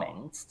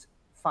comments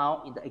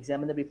found in the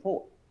examiner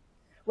report.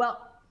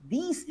 Well,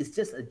 this is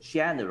just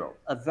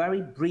a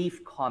very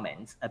brief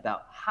comment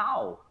about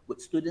how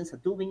what students are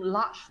doing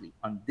largely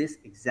on this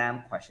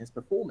exam questions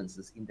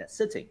performances in that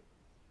sitting.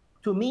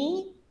 To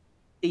me,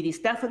 it is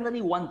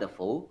definitely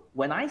wonderful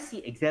when I see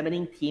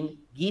examining team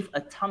give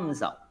a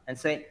thumbs up and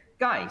say,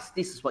 guys,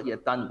 this is what you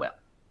have done well.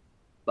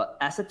 But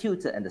as a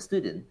tutor and a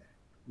student,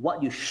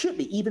 what you should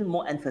be even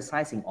more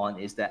emphasizing on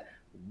is that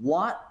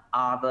what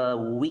are the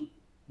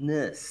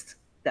weaknesses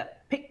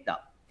that picked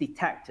up,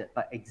 detected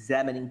by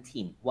examining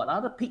team? What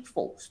are the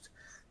pitfalls?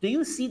 Do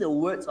you see the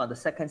words on the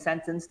second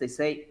sentence? They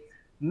say,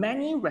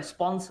 many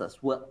responses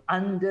were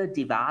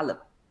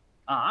underdeveloped.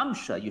 I'm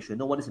sure you should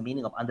know what is the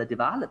meaning of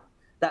underdeveloped.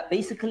 That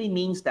basically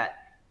means that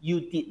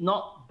you did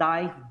not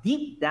dive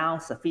deep down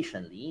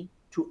sufficiently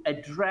to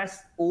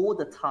address all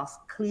the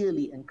tasks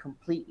clearly and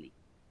completely.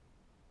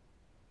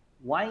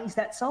 Why is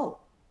that so?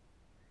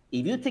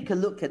 If you take a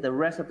look at the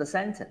rest of the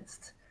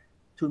sentence,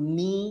 to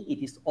me,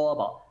 it is all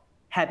about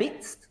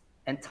habits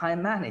and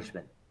time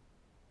management.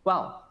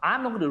 Well,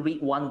 I'm not going to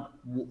read one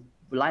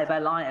line by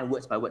line and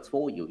words by words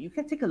for you. You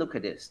can take a look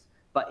at this.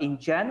 But in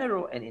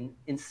general and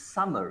in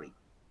summary,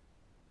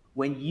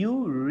 when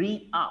you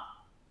read up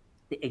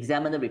the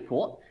examiner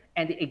report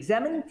and the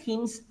examining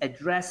teams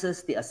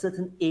addresses the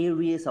certain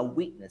areas of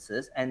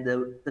weaknesses and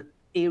the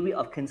area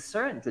of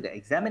concern to the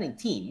examining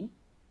team,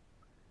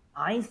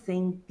 I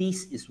think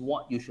this is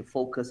what you should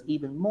focus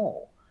even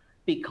more,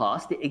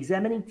 because the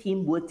examining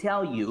team will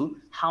tell you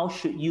how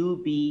should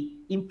you be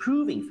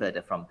improving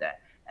further from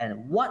that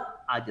and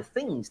what are the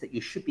things that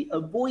you should be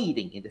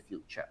avoiding in the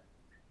future.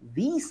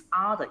 These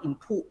are the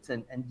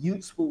important and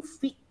useful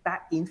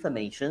feedback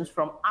information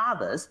from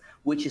others,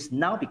 which is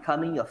now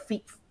becoming your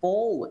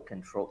feed-forward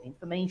control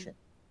information.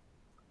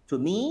 To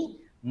me,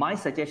 my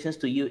suggestions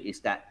to you is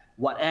that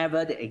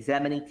whatever the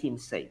examining team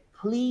say,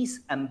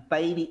 please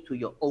embed it to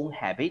your own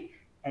habit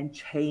and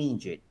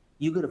change it.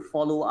 You're going to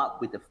follow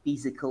up with the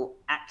physical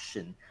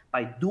action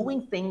by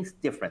doing things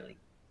differently.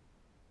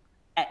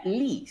 At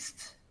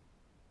least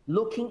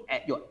looking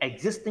at your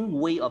existing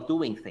way of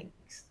doing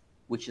things,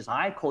 which is,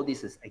 I call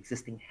this as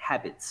existing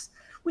habits,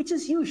 which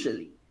is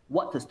usually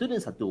what the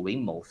students are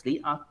doing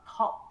mostly are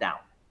top down.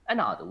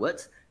 In other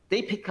words,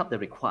 they pick up the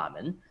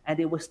requirement and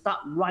they will start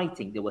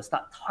writing, they will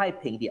start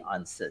typing the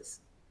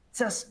answers.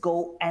 Just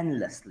go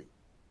endlessly.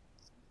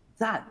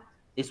 That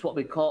is what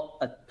we call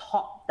a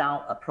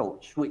top-down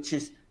approach, which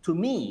is, to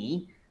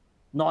me,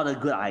 not a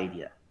good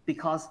idea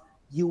because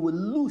you will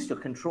lose your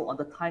control on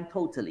the time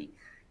totally.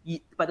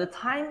 By the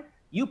time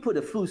you put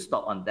a full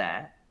stop on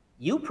that,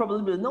 you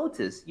probably will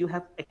notice you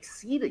have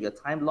exceeded your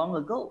time long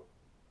ago.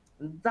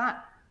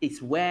 That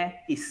is where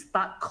it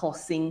starts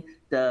causing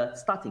the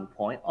starting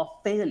point of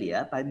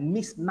failure by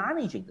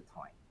mismanaging the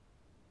time.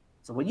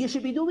 So what you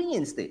should be doing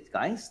instead,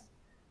 guys,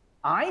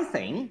 I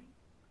think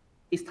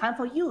it's time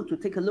for you to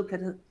take a look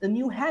at a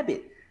new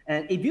habit.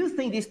 And if you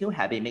think this new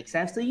habit makes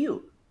sense to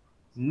you,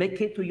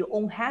 make it to your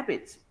own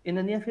habits in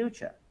the near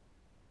future.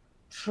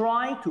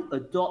 Try to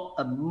adopt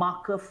a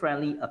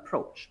marker-friendly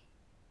approach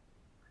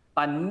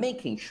by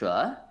making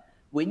sure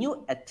when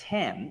you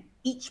attempt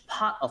each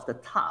part of the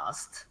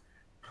task,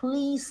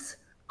 please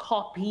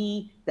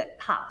copy that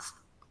task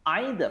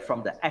either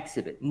from the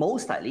exhibit.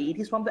 Most likely it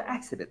is from the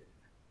exhibit.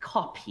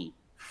 Copy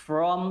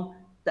from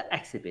the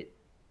exhibit.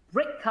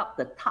 Break up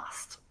the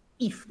tasks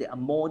if there are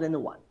more than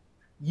one.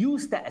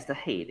 Use that as the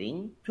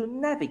heading to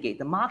navigate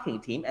the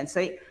marketing team and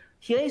say,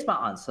 here is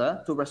my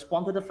answer to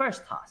respond to the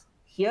first task.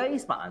 Here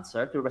is my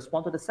answer to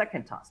respond to the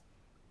second task.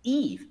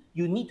 If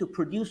you need to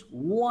produce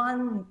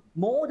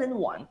more than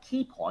one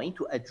key point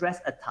to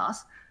address a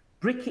task,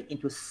 break it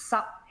into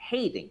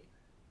sub-heading.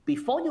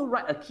 Before you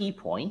write a key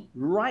point,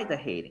 write the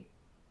heading.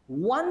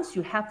 Once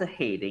you have the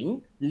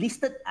heading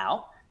listed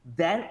out,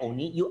 then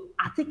only you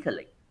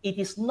articulate. It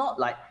is not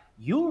like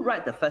You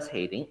write the first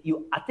heading,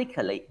 you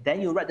articulate, then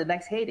you write the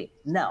next heading.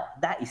 Now,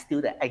 that is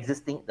still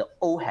the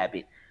old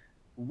habit.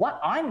 What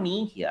I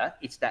mean here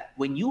is that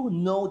when you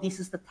know this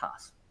is the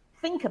task,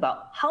 think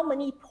about how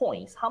many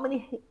points, how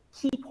many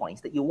key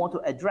points that you want to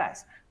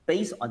address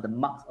based on the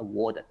marks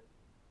awarded.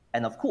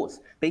 And of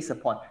course, based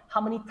upon how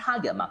many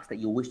target marks that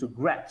you wish to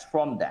grab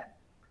from that.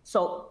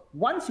 So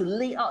once you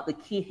lay out the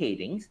key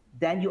headings,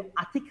 then you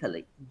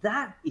articulate.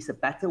 That is a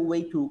better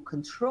way to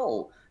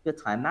control your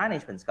time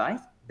management,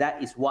 guys.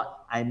 That is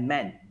what I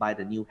meant by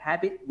the new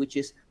habit, which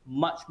is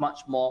much,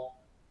 much more,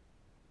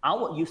 I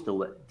would use the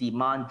word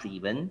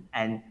demand-driven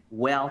and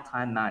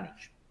well-time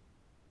managed.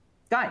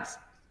 Guys,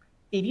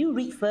 if you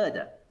read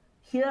further,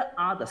 here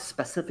are the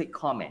specific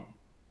comments,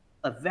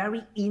 a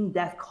very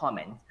in-depth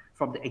comment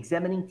from the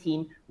examining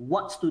team,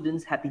 what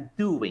students have been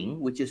doing,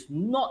 which is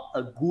not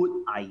a good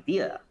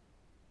idea.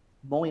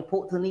 More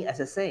importantly, as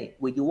I say,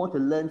 when you want to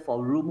learn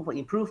for room for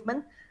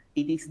improvement,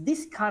 it is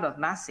this kind of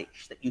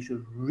message that you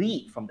should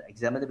read from the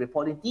examiner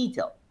report in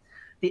detail.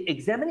 The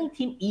examining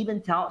team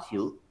even tells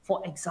you,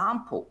 for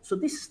example, so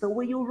this is the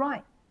way you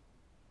write.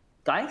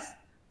 Guys,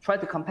 try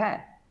to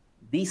compare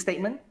this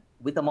statement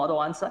with the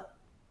model answer.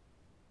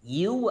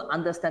 You will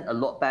understand a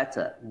lot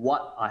better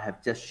what I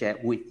have just shared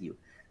with you.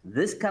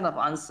 This kind of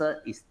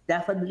answer is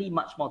definitely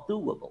much more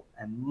doable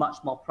and much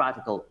more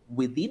practical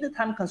within the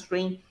time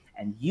constraint,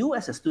 and you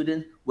as a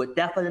student would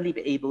definitely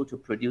be able to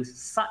produce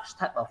such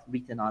type of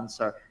written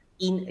answer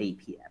in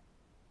APM.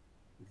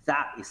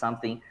 That is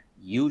something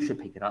you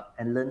should pick it up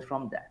and learn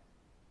from that.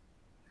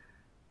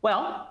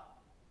 Well,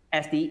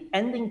 as the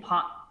ending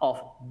part of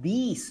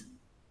this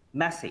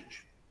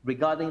message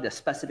regarding the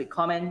specific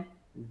comment,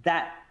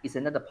 that is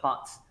another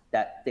part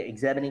that the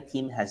examining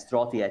team has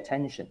drawn to your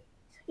attention.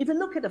 If you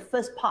look at the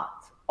first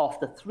part of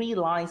the 3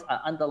 lines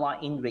are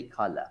underlined in red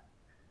color,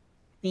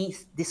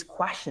 these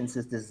questions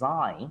is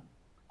designed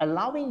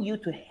allowing you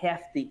to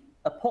have the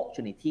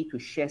opportunity to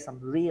share some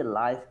real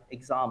life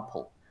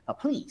example. Now,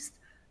 please,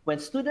 when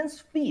students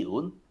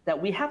feel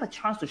that we have a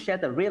chance to share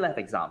the real life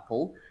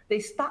example, they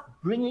start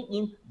bringing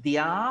in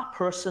their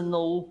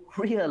personal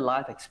real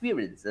life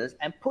experiences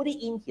and put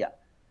it in here.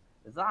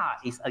 That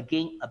is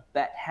again a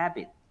bad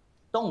habit.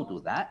 Don't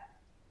do that.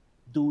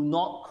 Do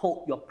not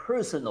quote your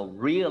personal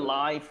real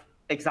life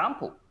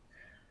example.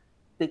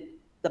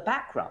 The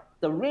background,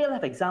 the real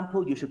life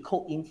example you should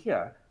quote in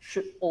here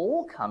should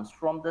all comes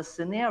from the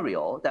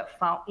scenario that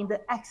found in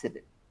the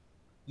exhibit.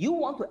 You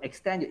want to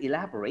extend your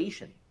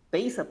elaboration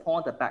based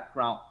upon the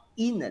background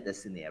in the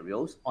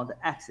scenarios on the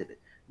exhibit.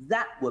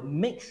 That will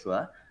make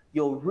sure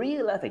your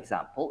real life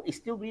example is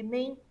still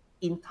remain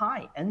in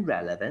time and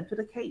relevant to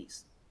the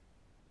case.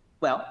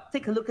 Well,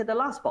 take a look at the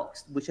last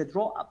box, which I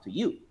draw up to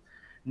you.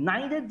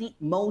 Neither did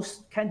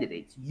most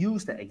candidates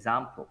use the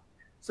example.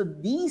 So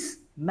this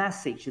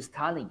message is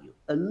telling you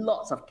a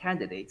lot of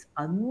candidates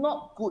are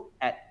not good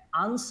at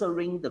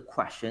answering the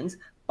questions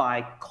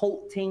by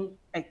quoting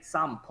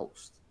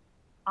examples.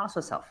 Ask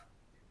yourself,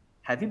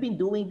 have you been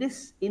doing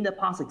this in the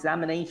past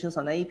examinations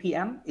on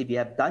APM? If you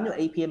have done your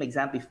APM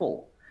exam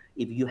before.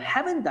 If you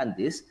haven't done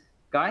this,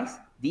 guys,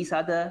 these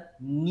are the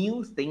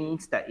new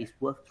things that is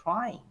worth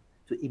trying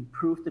to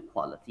improve the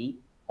quality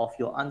of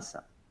your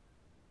answer.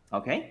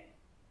 Okay?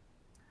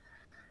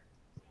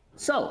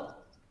 So,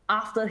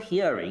 after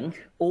hearing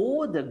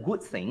all the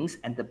good things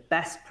and the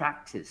best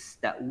practice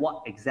that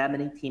what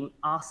examining team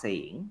are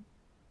saying,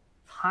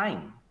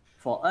 time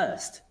for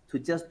us to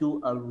just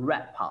do a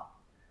wrap up.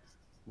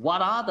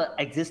 What are the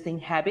existing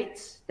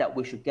habits that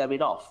we should get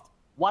rid of?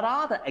 What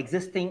are the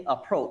existing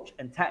approach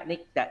and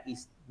technique that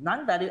is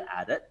non-value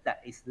added,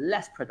 that is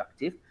less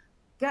productive?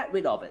 Get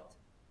rid of it.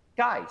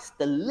 Guys,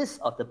 the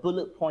list of the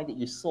bullet point that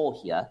you saw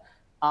here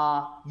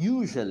are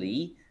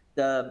usually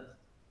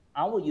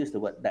I will use the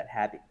word bad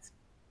habits.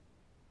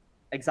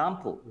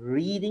 Example,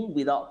 reading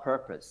without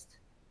purpose,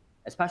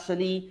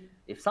 especially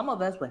if some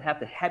of us would have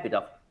the habit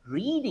of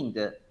reading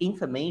the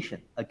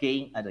information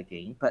again and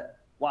again, but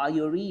while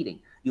you're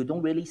reading, you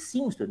don't really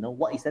seem to know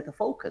what is there to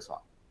focus on.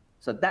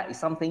 So that is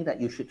something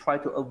that you should try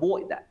to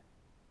avoid that.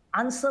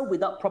 Answer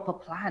without proper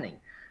planning.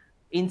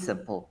 In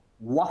simple,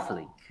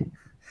 waffling.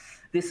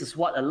 This is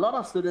what a lot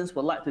of students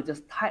would like to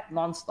just type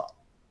nonstop.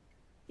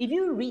 If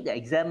you read the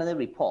examiner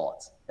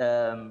reports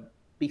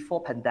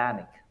before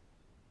pandemic,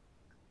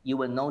 you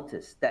will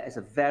notice that is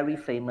a very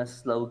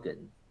famous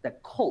slogan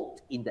that quote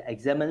in the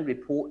examiner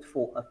report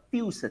for a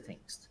few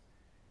sittings.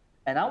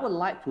 And I would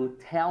like to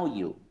tell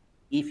you,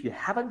 if you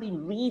haven't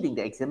been reading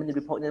the examiner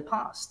report in the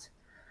past,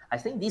 I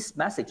think this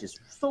message is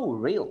so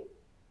real.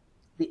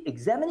 The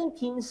examining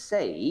team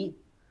say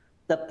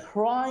the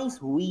prize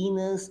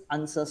winners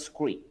answer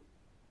script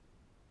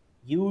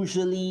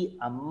usually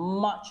are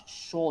much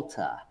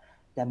shorter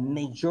than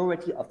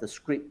majority of the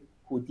script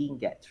who didn't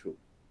get through.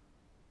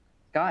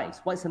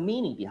 Guys, what's the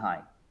meaning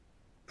behind?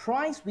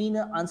 Prize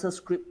winner answer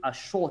script are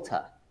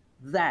shorter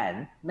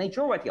than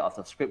majority of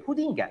the script who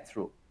didn't get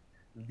through.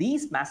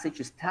 This message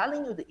is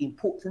telling you the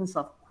importance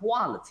of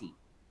quality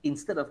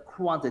instead of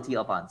quantity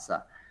of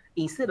answer.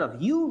 Instead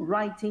of you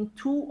writing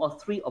 2 or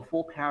 3 or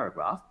 4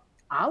 paragraphs,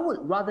 I would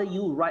rather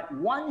you write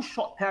one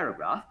short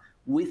paragraph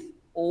with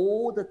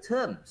all the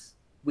terms,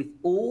 with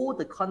all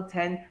the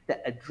content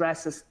that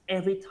addresses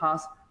every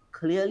task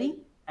clearly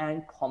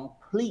and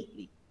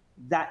completely.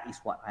 That is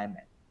what I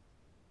meant.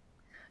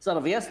 So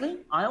obviously,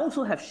 I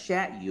also have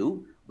shared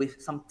you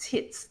with some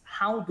tips.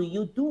 How do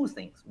you do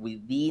things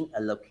within a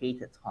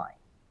allocated time?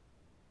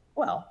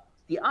 Well,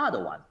 the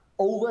other one,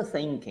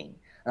 overthinking.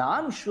 Now,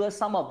 I'm sure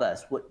some of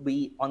us would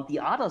be on the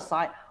other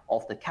side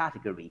of the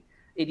category.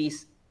 It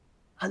is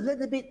a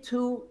little bit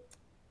too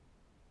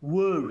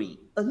worried,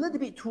 a little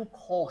bit too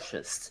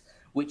cautious,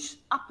 which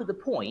up to the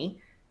point,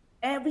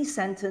 every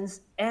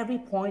sentence, every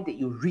point that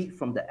you read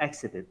from the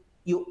exhibit,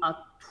 you are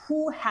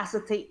too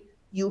hesitate,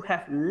 you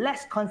have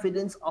less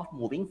confidence of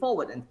moving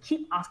forward and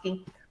keep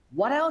asking,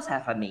 what else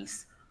have I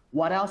missed?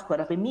 What else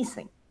could I be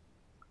missing?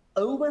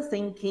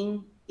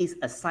 Overthinking is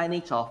a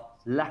signage of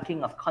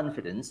lacking of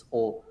confidence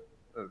or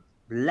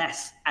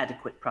less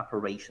adequate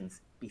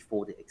preparations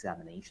before the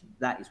examination.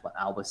 That is what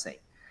I would say.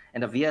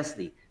 And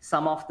obviously,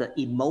 some of the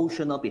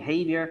emotional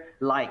behavior,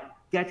 like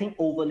getting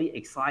overly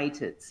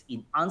excited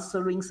in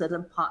answering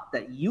certain part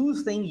that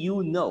you think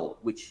you know,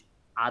 which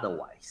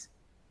otherwise.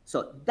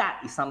 So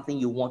that is something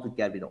you want to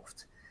get rid of.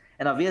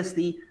 And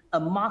obviously, a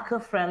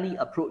marker-friendly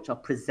approach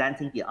of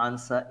presenting the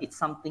answer is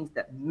something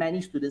that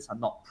many students are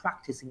not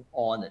practicing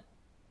on it.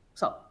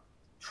 So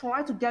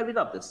try to get rid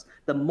of this.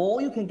 The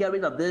more you can get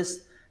rid of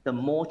this, the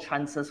more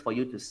chances for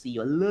you to see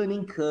your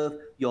learning curve,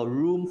 your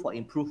room for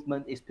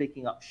improvement is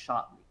picking up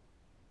sharply.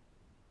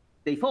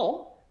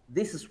 Therefore,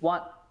 this is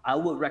what I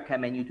would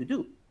recommend you to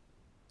do.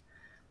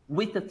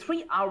 With the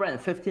 3 hours and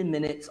 15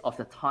 minutes of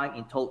the time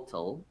in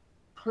total,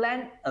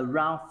 plan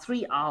around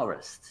 3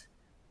 hours.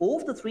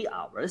 Of the 3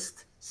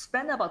 hours,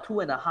 spend about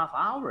 2.5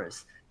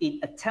 hours in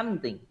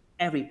attempting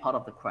every part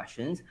of the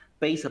questions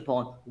based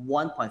upon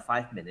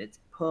 1.5 minutes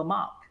per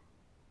mark.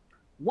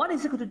 What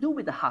is it going to do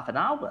with the half an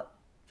hour?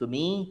 To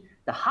me,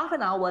 the half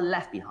an hour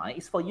left behind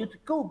is for you to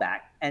go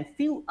back and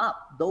fill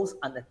up those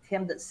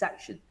unattempted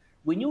sections.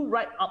 When you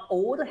write up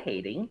all the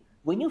heading,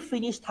 when you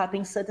finish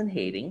typing certain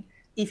heading,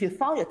 if you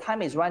found your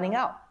time is running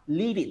out,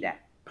 leave it there.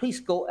 Please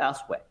go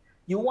elsewhere.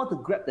 You want to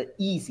grab the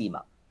easy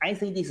mark. I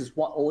think this is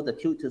what all the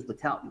tutors will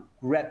tell you.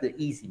 Grab the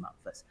easy mark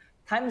first.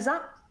 Time's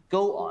up,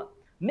 go on.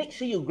 Make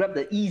sure you grab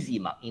the easy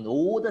mark in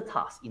all the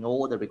tasks, in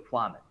all the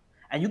requirements.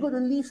 And you're going to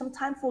leave some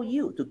time for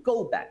you to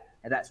go back.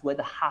 And that's where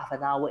the half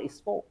an hour is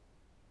for.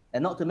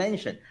 And not to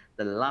mention,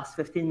 the last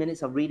 15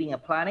 minutes of reading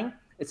and planning,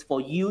 it's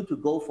for you to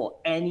go for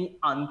any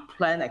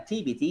unplanned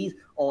activities,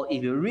 or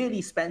if you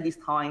really spend this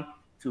time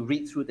to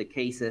read through the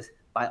cases,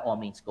 by all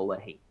means, go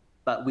ahead.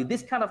 But with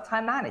this kind of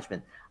time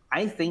management,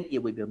 I think it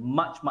will be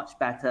much, much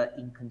better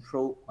in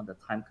control on the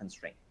time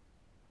constraint.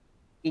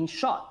 In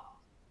short,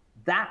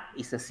 that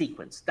is a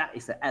sequence, that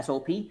is a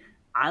SOP.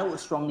 I would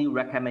strongly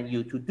recommend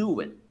you to do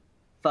it.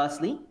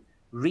 Firstly,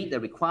 read the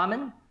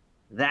requirement,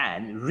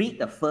 then read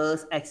the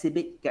first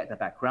exhibit, get the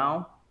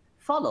background,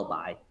 followed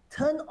by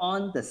turn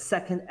on the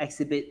second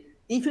exhibit.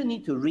 If you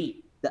need to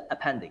read the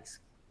appendix,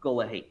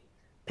 go ahead.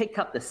 Pick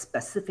up the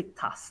specific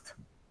task.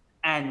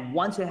 And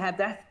once you have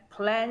that,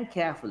 plan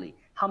carefully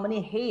how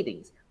many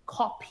headings,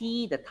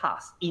 copy the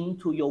task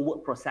into your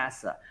word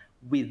processor.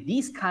 With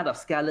this kind of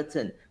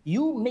skeleton,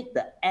 you make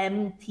the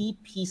empty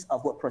piece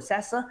of word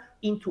processor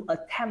into a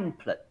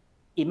template.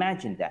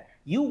 Imagine that.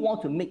 You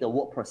want to make the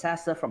word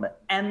processor from an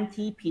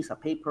empty piece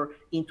of paper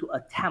into a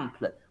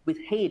template with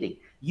heading.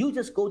 You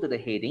just go to the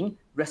heading,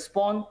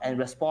 respond and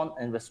respond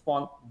and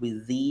respond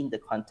within the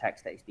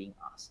context that is being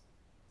asked.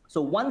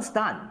 So once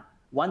done,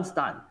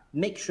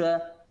 make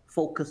sure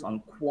focus on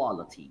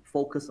quality,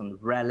 focus on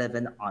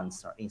relevant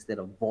answer instead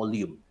of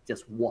volume,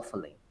 just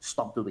waffling.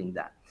 Stop doing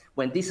that.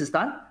 When this is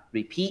done,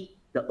 repeat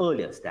the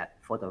earlier step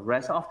for the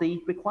rest of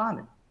the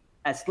requirement.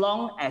 As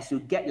long as you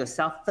get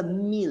yourself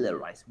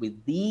familiarized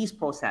with these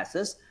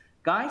processes,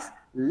 guys,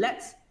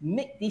 let's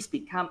make this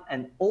become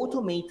an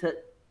automated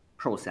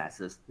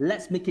processes.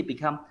 Let's make it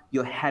become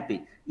your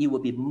habit. It will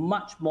be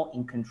much more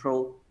in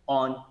control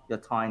on your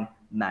time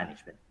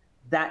management.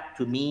 That,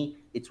 to me,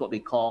 is what we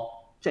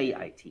call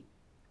JIT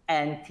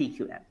and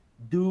TQM.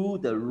 Do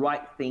the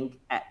right thing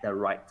at the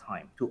right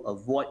time to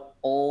avoid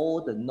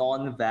all the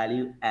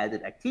non-value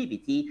added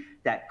activity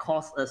that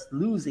cause us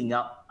losing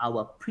out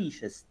our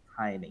precious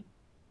timing.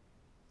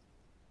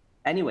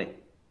 Anyway,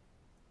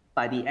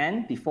 by the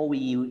end, before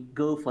we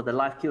go for the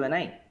live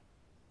Q&A,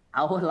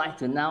 I would like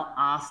to now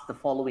ask the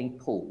following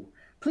poll.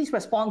 Please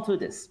respond to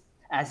this.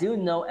 As you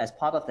know, as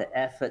part of the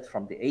effort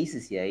from the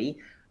ACCA,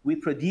 we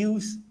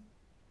produce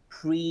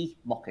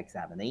pre-mock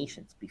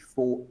examinations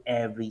before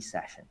every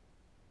session.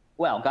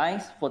 Well,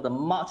 guys, for the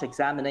March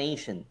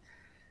examination,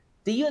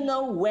 do you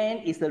know when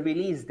is the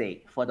release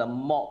date for the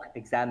mock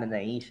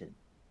examination?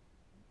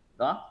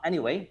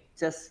 Anyway,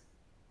 just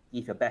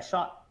give your best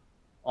shot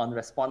on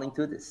responding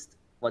to this.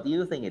 What do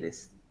you think it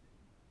is?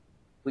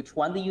 Which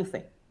one do you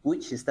think?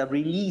 Which is the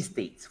release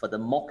dates for the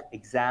mock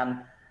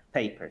exam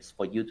papers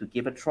for you to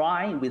give a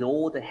try with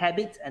all the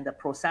habits and the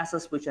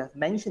processes which I've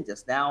mentioned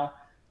just now?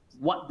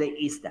 What day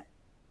is that?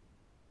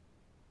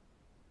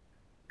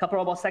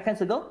 couple of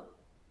seconds ago?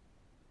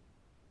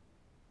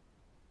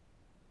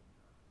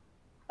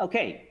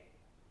 Okay.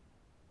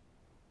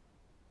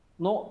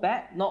 Not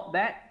bad, not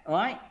bad, all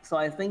right? So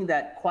I think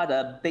that quite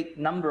a big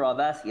number of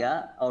us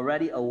here are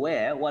already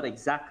aware what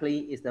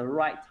exactly is the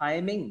right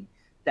timing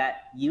that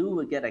you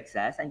will get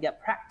access and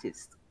get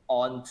practiced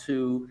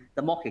onto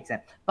the mock exam.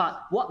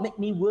 But what made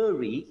me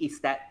worry is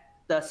that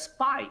the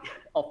spike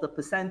of the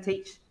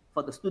percentage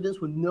for the students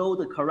who know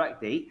the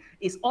correct date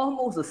is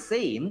almost the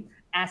same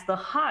as the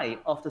high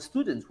of the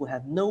students who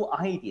have no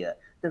idea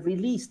the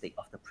release date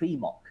of the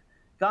pre-mock.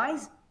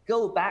 Guys,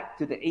 go back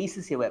to the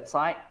ACCA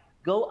website,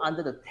 go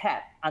under the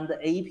tab under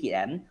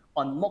APM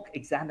on mock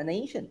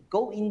examination.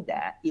 Go in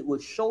there, it will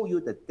show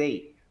you the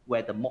date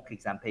where the mock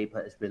exam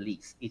paper is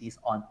released. It is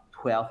on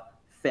 12th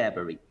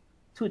February,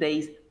 2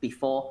 days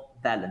before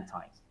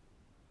Valentine's.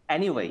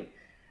 Anyway,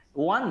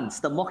 once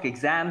the mock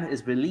exam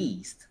is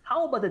released,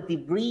 how about the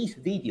debrief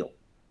video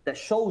that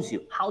shows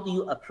you how do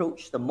you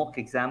approach the mock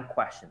exam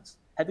questions?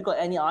 Have you got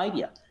any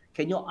idea?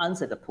 Can you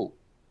answer the poll?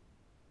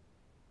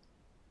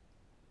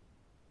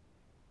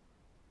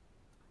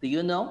 Do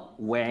you know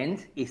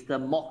when is the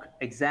mock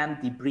exam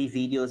debrief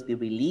videos be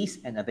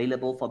released and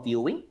available for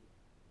viewing?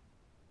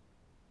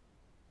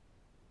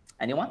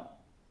 Anyone?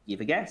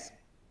 Give a guess.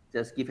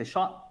 Just give a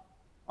shot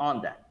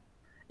on that.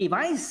 If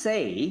I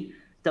say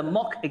the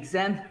mock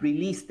exam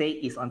release date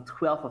is on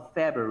 12th of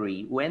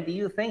February, when do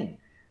you think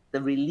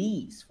the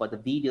release for the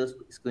videos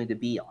is going to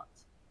be on?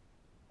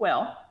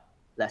 Well,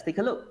 let's take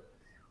a look.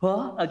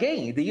 Well,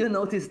 again, do you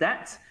notice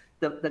that?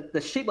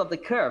 The shape of the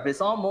curve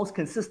is almost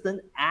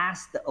consistent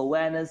as the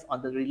awareness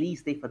on the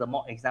release date for the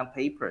mock exam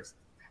papers.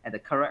 And the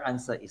correct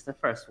answer is the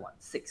first one,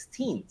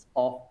 16th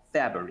of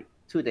February,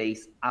 2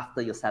 days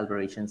after your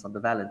celebrations on the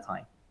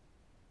Valentine.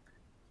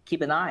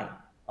 Keep an eye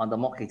on the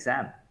mock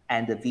exam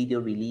and the video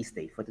release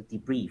date for the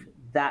debrief.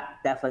 That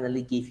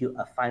definitely gives you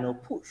a final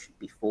push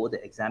before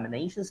the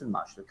examinations in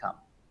March to come.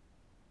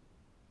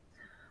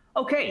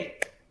 Okay.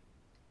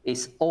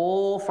 It's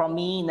all from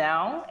me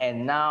now.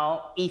 And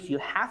now, if you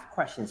have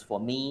questions for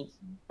me,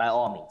 by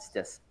all means,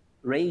 just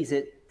raise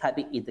it, type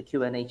it in the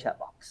Q&A chat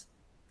box.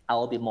 I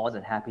will be more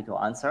than happy to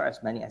answer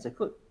as many as I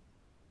could.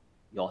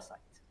 Your side.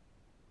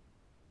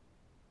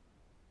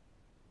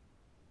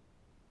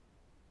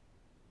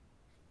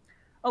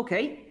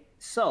 Okay,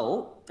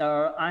 so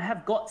I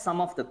have got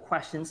some of the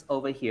questions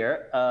over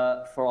here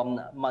from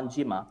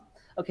Manjima.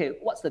 Okay,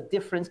 what's the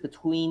difference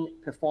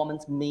between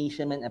performance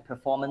measurement and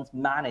performance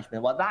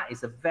management? Well, that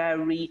is a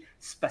very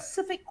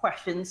specific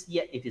question,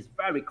 yet it is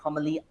very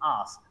commonly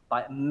asked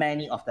by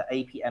many of the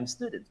APM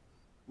students.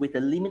 With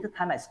the limited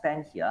time I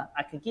spend here,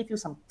 I can give you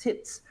some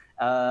tips,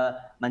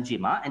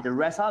 Manjima, and the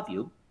rest of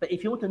you. But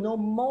if you want to know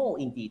more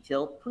in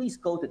detail, please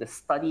go to the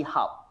Study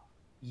Hub.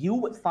 You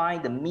would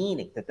find the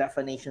meaning, the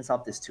definitions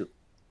of this too.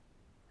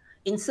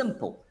 In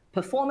simple,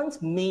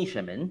 performance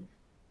measurement,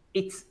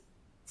 it's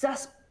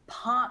just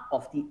part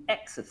of the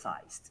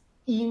exercise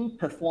in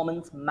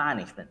performance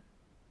management.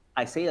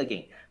 I say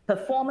again,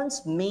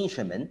 performance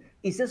measurement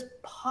is just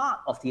part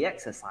of the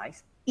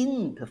exercise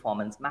in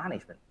performance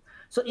management.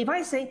 So if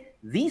I say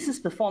this is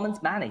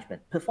performance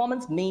management,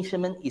 performance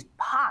measurement is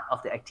part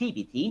of the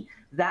activity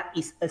that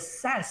is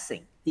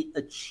assessing the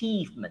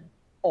achievement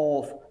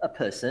of a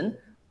person,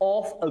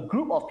 of a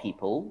group of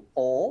people,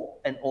 or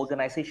an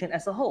organization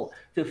as a whole,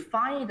 to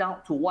find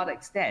out to what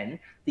extent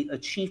the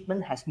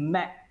achievement has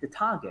met the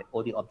target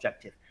or the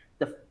objective.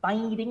 The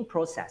finding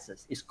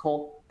processes is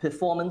called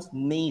performance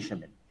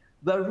measurement,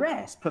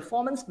 whereas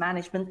performance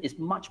management is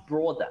much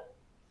broader.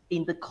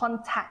 In the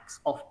context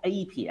of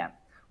APM,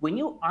 when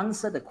you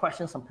answer the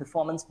questions on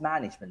performance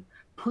management,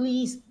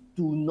 please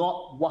do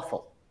not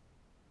waffle.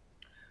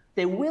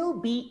 There will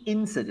be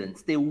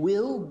incidents, there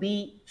will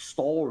be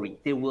story,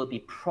 there will be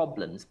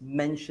problems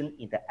mentioned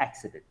in the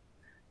exhibit.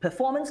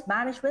 Performance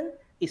management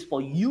is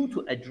for you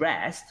to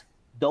address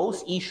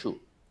those issues,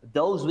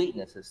 those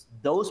weaknesses,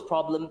 those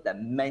problems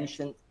that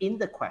mentioned in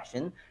the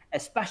question,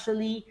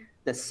 especially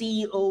the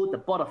CEO, the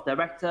board of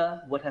director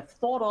would have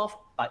thought of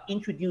by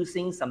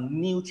introducing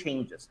some new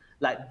changes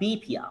like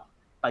BPR.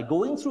 By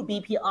going through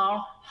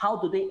BPR, how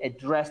do they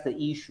address the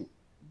issue?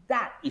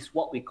 That is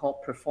what we call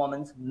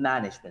performance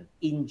management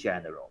in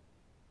general.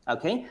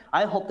 Okay,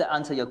 I hope that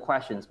answers your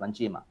questions,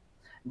 Manjima.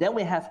 Then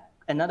we have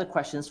another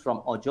question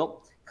from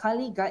Ojo.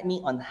 Kindly guide me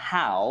on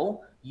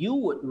how you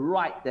would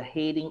write the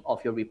heading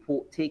of your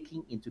report,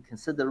 taking into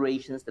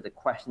considerations that the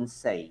question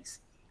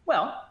says.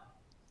 Well,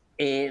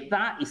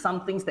 that is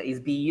something that is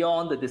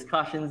beyond the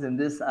discussions in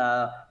this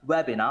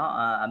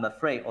webinar, I'm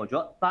afraid,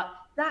 Ojo. But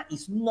that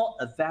is not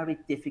a very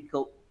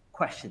difficult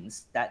question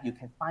that you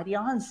can find the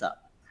answer.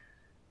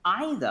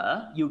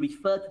 Either you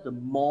refer to the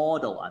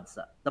model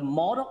answer. The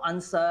model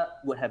answer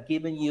would have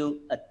given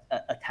you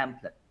a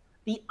template.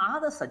 The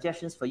other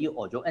suggestions for you,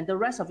 Ojo, and the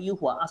rest of you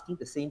who are asking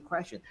the same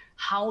question,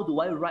 how do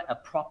I write a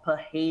proper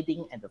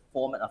heading and the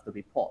format of the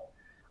report?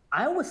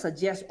 I would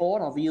suggest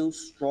all of you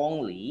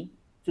strongly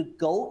to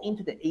go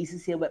into the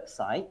ACCA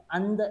website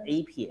under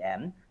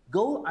APM,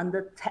 go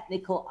under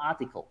technical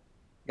article.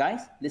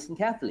 Guys, listen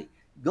carefully.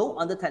 go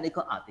under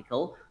technical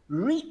article,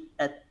 read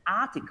an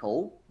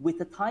article with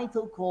a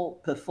title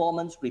called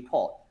Performance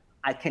Report.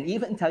 I can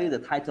even tell you the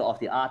title of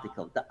the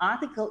article. The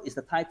article is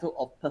the title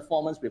of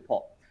Performance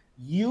Report.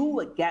 You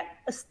will get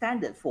a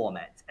standard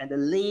format and the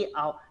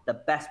layout, the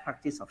best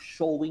practice of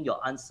showing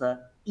your answer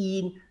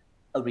in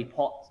a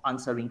report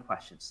answering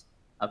questions.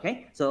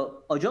 Okay,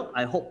 so Ojo,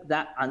 I hope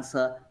that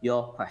answer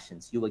your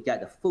questions. You will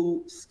get the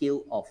full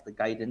scale of the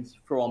guidance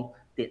from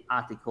the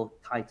article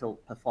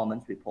titled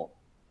Performance Report.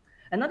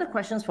 Another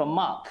question from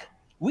Mark.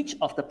 Which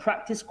of the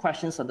practice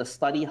questions on the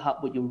Study Hub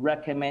would you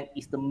recommend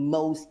is the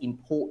most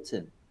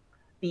important?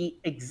 The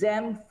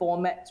exam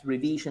format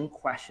revision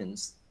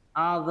questions,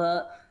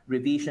 other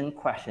revision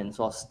questions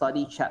or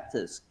study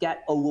chapters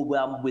get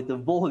overwhelmed with the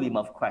volume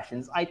of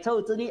questions. I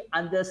totally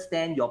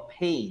understand your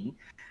pain,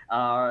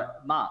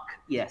 Mark.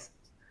 Yes.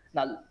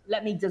 Now,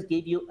 let me just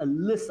give you a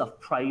list of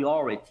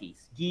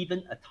priorities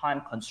given a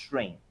time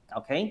constraint.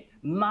 Okay,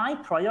 my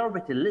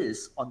priority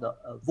list on the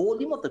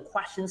volume of the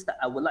questions that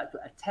I would like to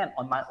attempt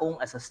on my own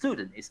as a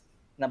student is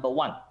number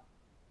one.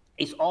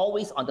 It's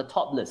always on the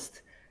top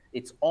list.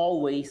 It's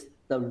always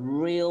the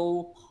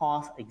real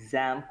past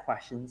exam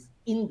questions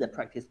in the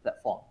practice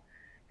platform.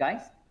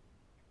 Guys,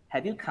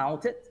 have you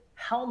counted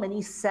how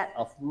many set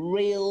of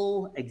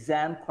real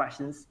exam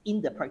questions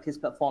in the practice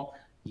platform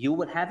you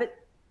would have it?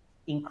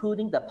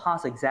 Including the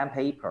past exam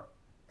paper,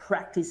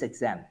 practice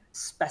exam,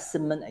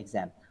 specimen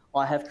exam.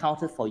 I have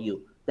counted for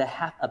you. They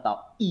have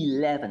about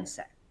 11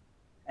 sets.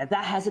 And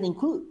that hasn't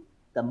included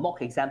the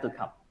mock exam to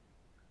come.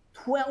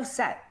 12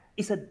 sets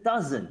is a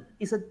dozen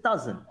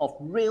of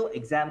real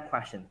exam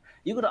questions.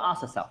 You've got to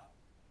ask yourself,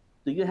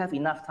 do you have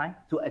enough time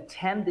to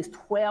attempt these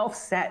 12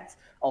 sets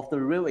of the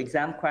real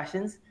exam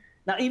questions?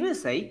 Now, if you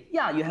say,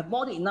 yeah, you have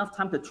more than enough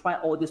time to try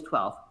all these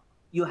 12,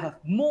 you have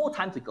more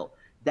time to go.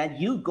 Then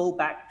you go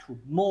back to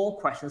more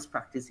questions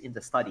practice in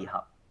the Study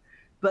Hub.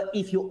 But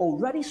if you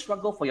already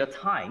struggle for your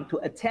time to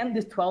attempt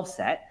this 12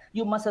 set,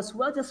 you must as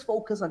well just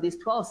focus on this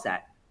 12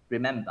 set.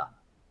 Remember,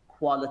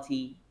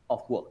 quality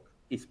of work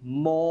is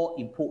more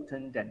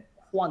important than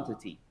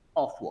quantity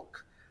of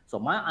work. So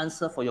my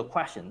answer for your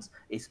questions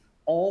is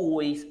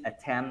always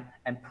attempt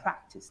and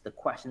practice the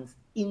questions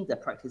in the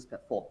practice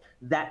platform.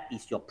 That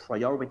is your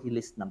priority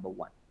list number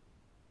one.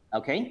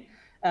 Okay,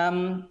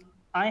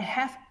 I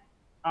have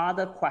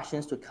other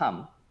questions to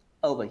come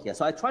over here.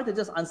 So I try to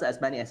just answer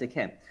as many as I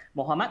can.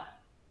 Mohammed,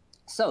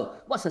 so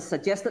what's the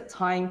suggested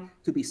time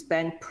to be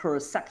spent per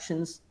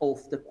sections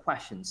of the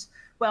questions?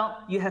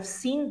 Well, you have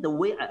seen the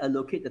way I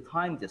allocate the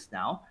time just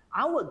now.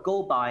 I would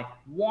go by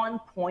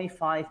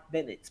 1.5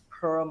 minutes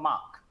per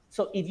mark.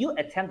 So if you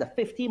attempt the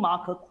 50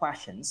 marker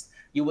questions,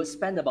 you would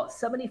spend about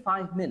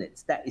 75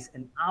 minutes. That is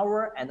an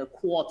hour and a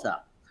quarter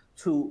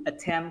to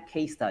attempt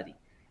case study.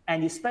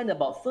 And you spend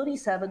about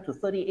 37 to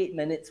 38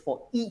 minutes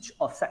for each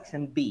of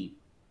section B.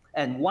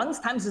 And once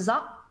time is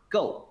up,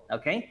 go,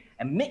 okay?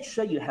 And make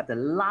sure you have the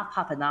last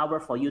half an hour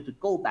for you to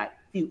go back,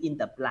 fill in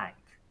the blank,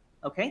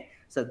 okay?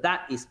 So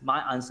that is my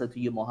answer to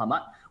you,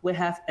 Mohammed. We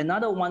have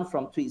another one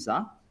from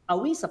Twiza. Are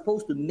we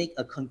supposed to make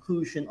a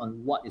conclusion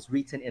on what is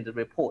written in the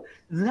report?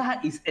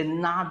 That is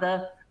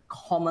another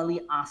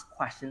commonly asked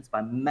questions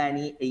by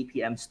many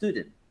APM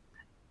students.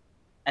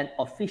 An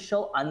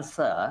official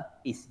answer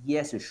is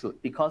yes, you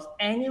should, because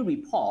any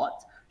report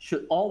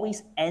should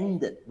always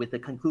end it with a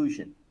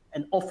conclusion,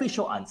 an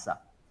official answer.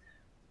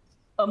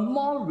 A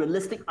more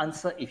realistic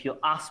answer, if you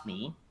ask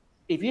me,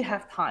 if you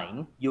have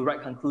time, you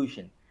write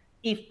conclusion.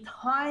 If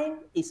time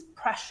is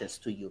precious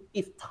to you,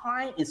 if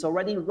time is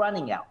already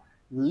running out,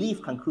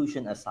 leave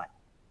conclusion aside.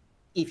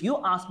 If you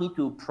ask me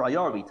to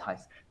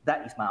prioritize,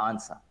 that is my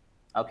answer.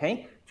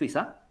 Okay,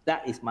 Teresa,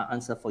 that is my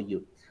answer for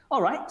you.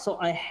 All right, so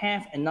I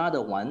have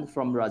another one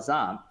from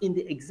Razam. In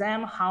the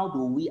exam, how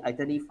do we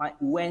identify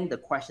when the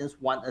questions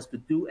want us to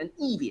do an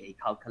EVA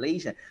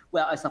calculation?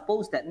 Well, I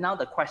suppose that now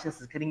the questions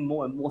is getting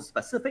more and more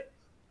specific.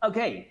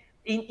 Okay,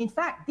 in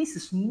fact, this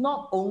is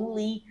not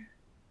only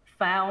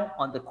found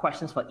on the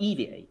questions for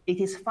EVA, it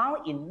is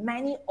found in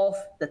many of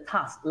the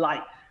tasks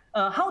like,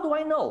 how do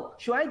I know?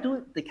 Should I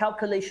do the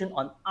calculation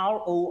on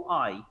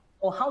ROI?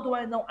 Or how do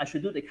I know I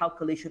should do the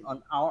calculation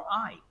on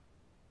RI?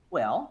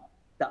 Well,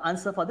 the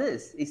answer for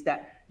this is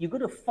that you're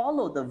going to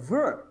follow the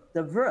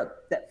verb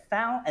that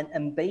found and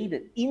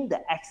embedded in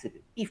the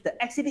exhibit. If the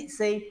exhibit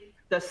say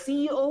the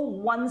CEO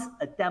wants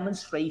a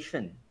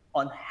demonstration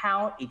on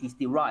how it is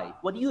derived,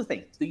 what do you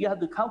think? Do you have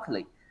to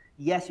calculate?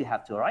 Yes, you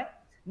have to, right?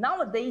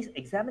 Nowadays,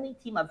 examining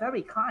team are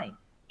very kind.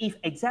 If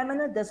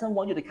examiner doesn't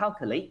want you to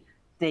calculate,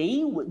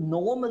 they would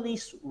normally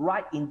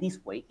write in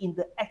this way in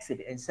the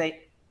exhibit and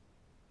say,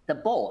 the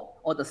board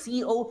or the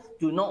CEO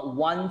do not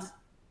want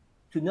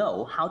to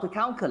know how to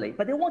calculate,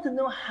 but they want to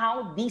know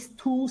how these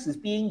tools is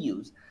being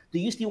used. Do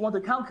you still want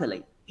to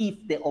calculate if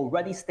they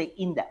already state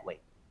in that way?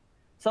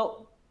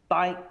 So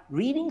by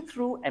reading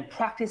through and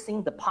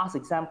practicing the past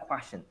exam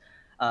question,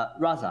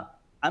 Raza,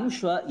 I'm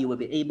sure you will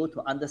be able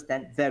to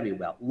understand very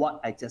well what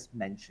I just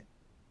mentioned.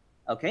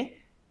 Okay?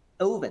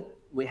 Owen,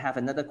 we have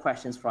another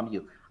question from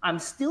you. I'm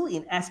still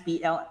in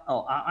SBL,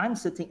 I'm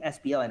sitting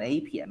SBL and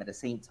APM at the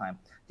same time.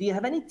 Do you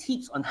have any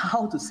tips on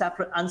how to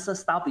separate answer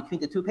style between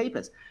the two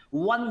papers?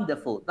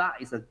 Wonderful. That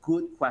is a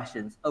good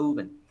question,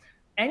 Owen.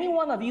 Any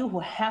one of you who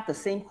have the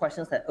same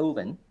questions as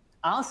Owen,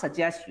 I'll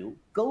suggest you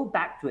go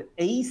back to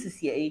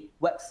ACCA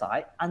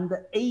website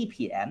under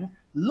APM,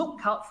 look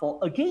out for,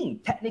 again,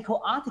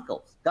 technical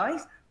articles.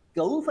 Guys,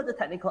 go for the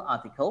technical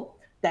article.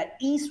 That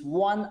is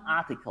one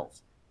article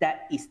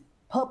that is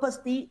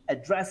purposely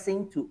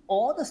addressing to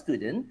all the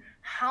students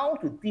how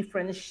to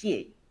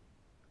differentiate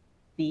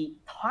the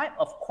type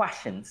of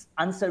questions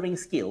answering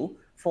skill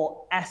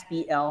for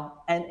SBL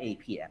and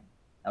APM.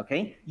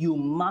 Okay, you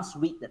must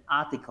read the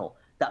article.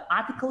 The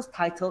article's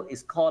title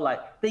is called,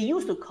 like, they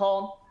used to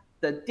call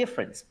the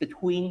difference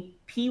between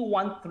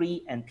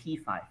P13 and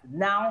P5.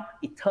 Now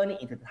it turned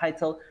it into the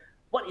title,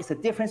 what is the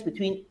difference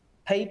between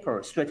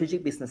paper,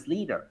 strategic business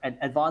leader, and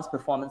advanced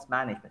performance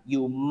management?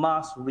 You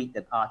must read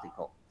that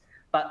article.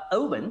 But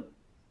Owen,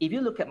 if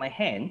you look at my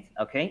hand,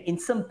 okay, in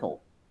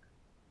simple,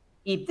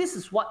 if this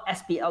is what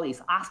SBL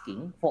is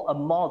asking for a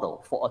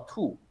model, for a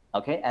tool,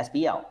 okay,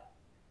 SBL,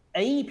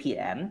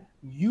 APM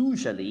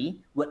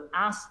usually would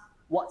ask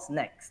what's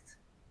next?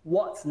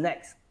 What's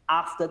next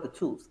after the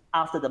tools,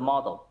 after the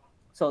model?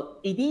 So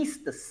it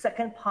is the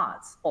second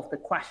part of the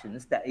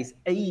questions that is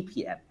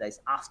APM that is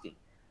asking,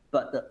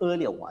 but the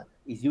earlier one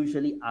is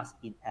usually asked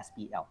in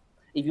SBL.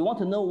 If you want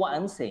to know what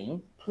I'm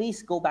saying,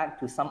 please go back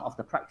to some of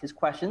the practice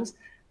questions.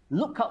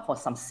 Look out for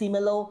some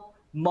similar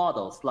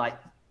models like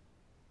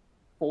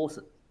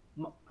forces,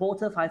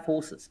 Porter 5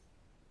 forces,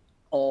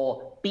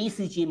 or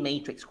BCG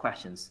matrix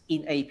questions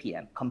in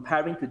APM.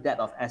 Comparing to that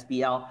of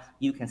SBL,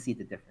 you can see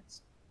the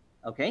difference.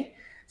 Okay,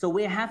 so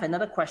we have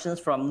another question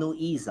from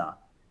Nuiza.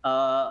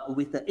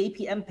 With the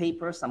APM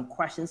paper, some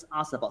questions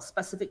asked about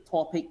specific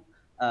topic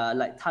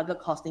like target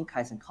costing,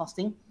 Kaizen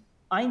costing.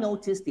 I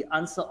noticed the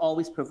answer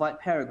always provide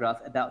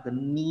paragraph about the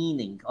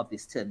meaning of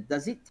this term.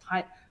 Does it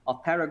type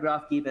of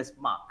paragraph give us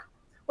mark?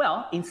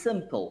 Well, in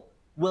simple,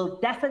 will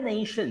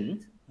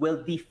definitions,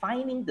 will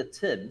defining the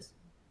terms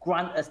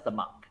grant us the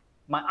mark?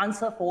 My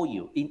answer for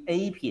you in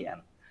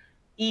APM,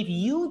 if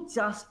you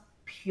just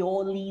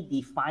purely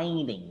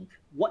defining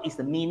what is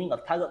the meaning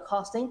of target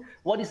costing,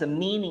 what is the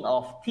meaning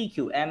of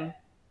TQM,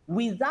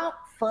 without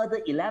further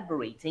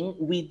elaborating,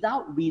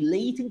 without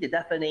relating the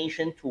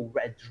definition to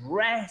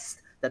address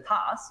the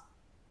task,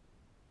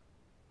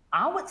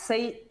 I would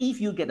say if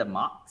you get a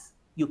mark,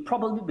 you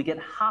probably will get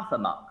half a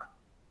mark.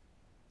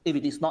 If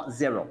it is not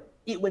zero,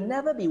 it will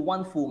never be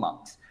one full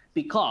mark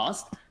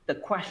because the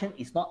question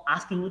is not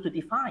asking you to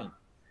define.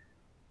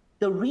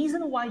 The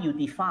reason why you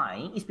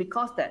define is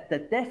because that the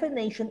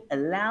definition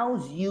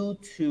allows you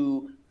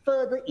to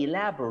further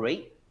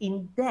elaborate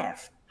in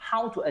depth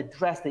how to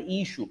address the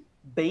issue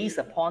based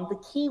upon the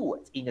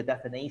keywords in the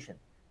definition.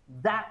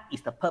 That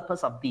is the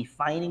purpose of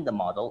defining the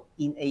model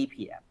in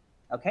APM,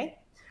 okay?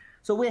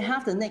 So we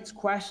have the next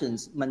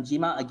questions,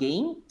 Manjima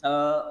again.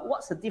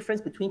 What's the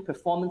difference between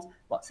performance?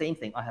 Well, same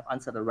thing, I have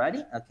answered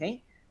already,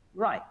 okay?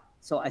 Right,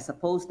 so I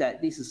suppose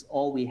that this is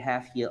all we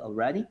have here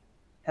already.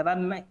 Have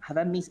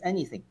I missed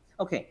anything?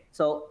 Okay,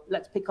 so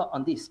let's pick up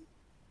on this.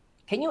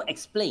 Can you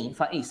explain,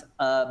 Faiz,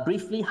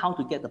 briefly how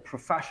to get the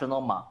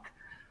professional mark?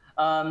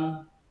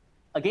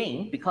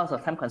 Again, because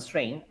of time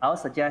constraint, I'll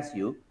suggest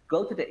you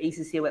go to the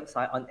ACCA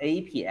website on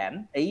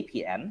APM.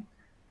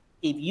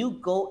 If you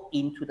go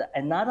into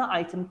another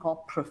item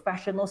called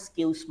professional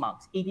skills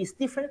marks, it is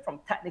different from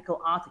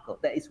technical article.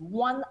 There is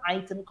one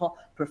item called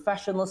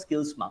professional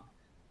skills mark.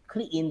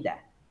 Click in there.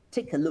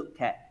 Take a look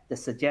at the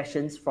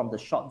suggestions from the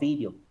short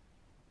video.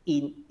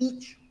 In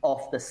each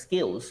of the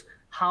skills,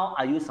 how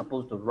are you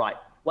supposed to write?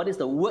 What is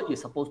the word you're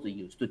supposed to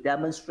use to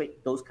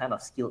demonstrate those kind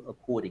of skills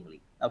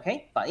accordingly?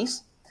 Okay,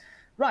 Faiz?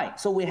 Right,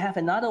 so we have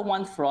another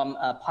one from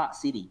Park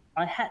City.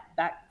 I had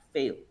back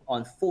fail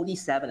on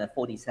 47 and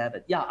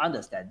 47. Yeah, I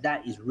understand.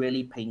 That is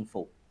really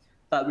painful.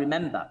 But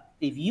remember,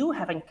 if you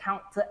have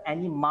encountered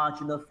any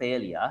marginal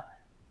failure,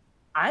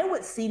 I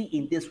would see it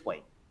in this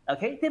way.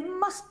 Okay, there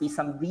must be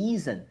some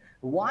reason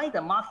why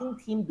the marking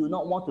team do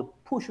not want to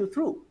push you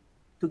through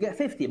to get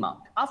 50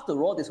 marks.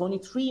 After all, there's only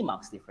 3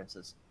 marks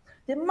differences.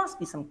 There must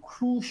be some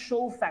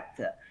crucial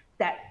factor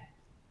that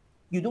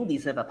you don't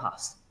deserve a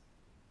pass.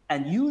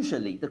 And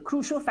usually the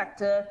crucial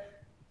factor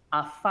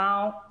are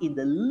found in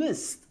the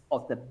list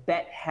of the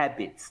bad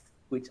habits,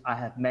 which I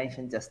have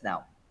mentioned just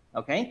now.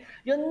 Okay,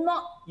 you're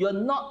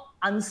not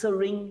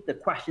answering the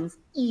questions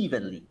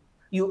evenly.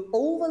 You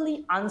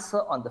overly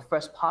answer on the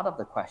first part of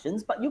the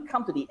questions, but you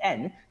come to the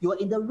end, you are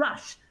in the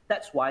rush.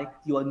 That's why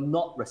you are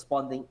not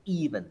responding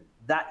evenly.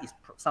 That is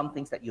some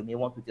things that you may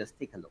want to just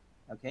take a look.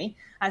 Okay,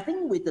 I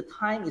think with the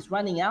time is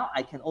running out,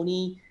 I can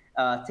only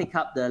take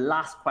up the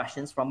last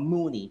questions from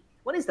Mooney.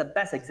 What is the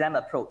best exam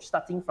approach,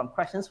 starting from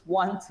questions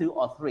 1, 2,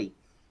 or 3?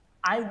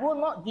 I will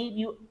not give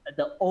you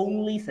the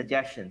only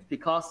suggestions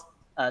because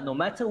no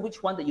matter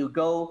which one that you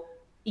go,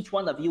 each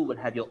one of you would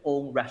have your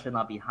own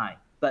rationale behind.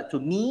 But to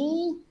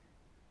me,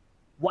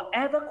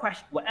 whatever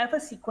question, whatever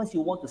sequence you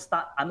want to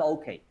start, I'm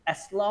okay,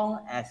 as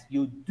long as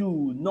you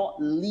do not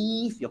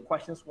leave your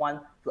questions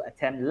one to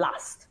attempt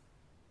last.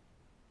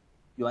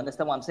 You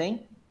understand what I'm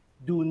saying?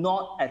 Do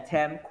not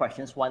attempt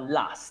questions one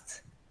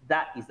last.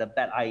 That is a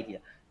bad idea.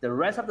 The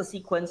rest of the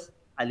sequence,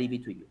 I leave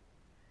it to you.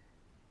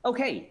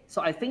 Okay,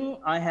 so I think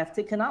I have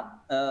taken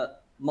up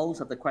most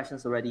of the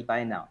questions already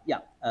by now. Yeah,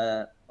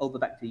 over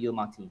back to you,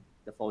 Martin.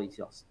 The floor is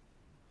yours.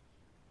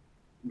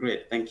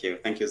 Great, thank you.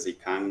 Thank you,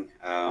 Zikang.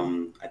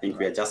 I think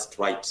we are just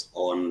right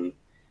on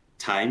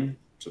time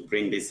to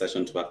bring this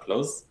session to a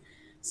close.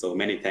 So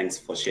many thanks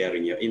for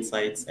sharing your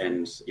insights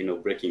and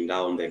breaking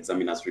down the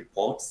examiner's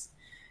reports.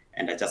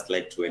 And I just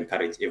like to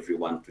encourage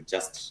everyone to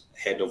just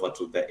head over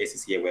to the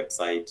ACCA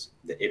website,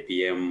 the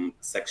APM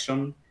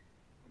section.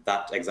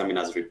 That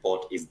examiner's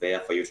report is there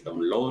for you to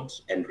download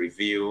and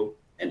review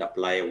and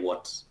apply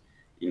what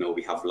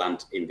we have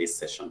learned in this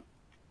session.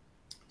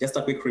 Just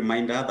a quick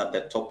reminder that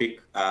the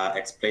topic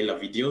explainer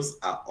videos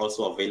are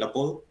also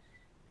available.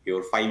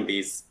 You'll find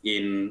this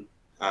in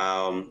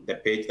the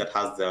page that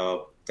has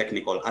the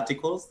technical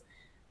articles,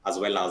 as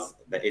well as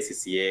the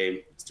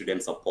ACCA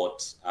student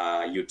support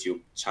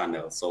YouTube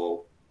channel.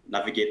 So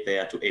navigate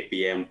there to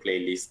APM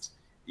playlist.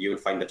 You'll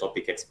find the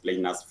topic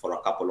explainers for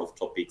a couple of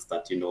topics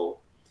that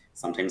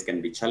sometimes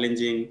can be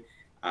challenging.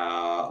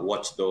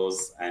 Watch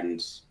those,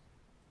 and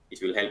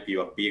it will help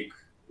you a big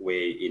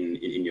way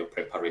in your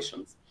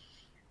preparations.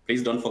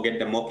 Please don't forget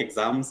the mock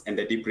exams and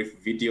the debrief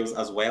videos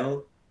as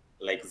well.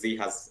 Like Z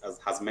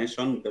has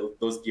mentioned,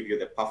 those give you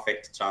the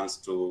perfect chance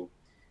to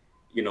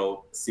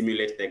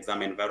simulate the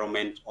exam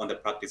environment on the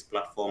practice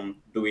platform,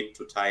 do it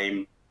to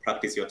time,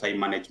 practice your time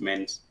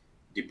management,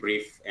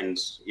 debrief, and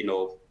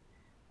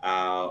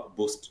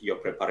boost your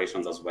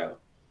preparations as well.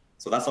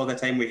 So that's all the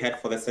time we had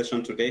for the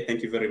session today.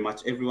 Thank you very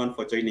much, everyone,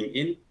 for joining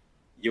in.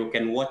 You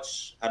can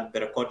watch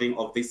the recording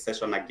of this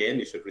session again.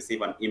 You should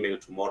receive an email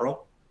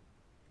tomorrow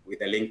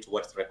with a link to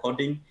watch the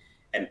recording.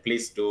 And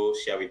please do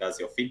share with us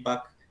your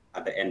feedback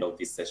at the end of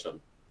this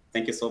session.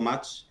 Thank you so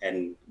much,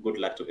 and good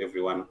luck to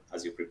everyone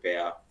as you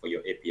prepare for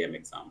your APM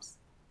exams.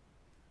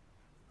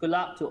 Good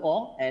luck to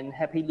all, and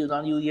happy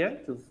Lunar New Year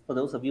for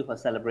those of you who are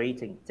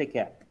celebrating. Take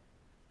care.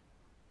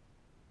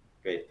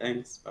 Great,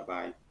 thanks.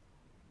 Bye-bye.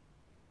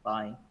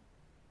 Bye.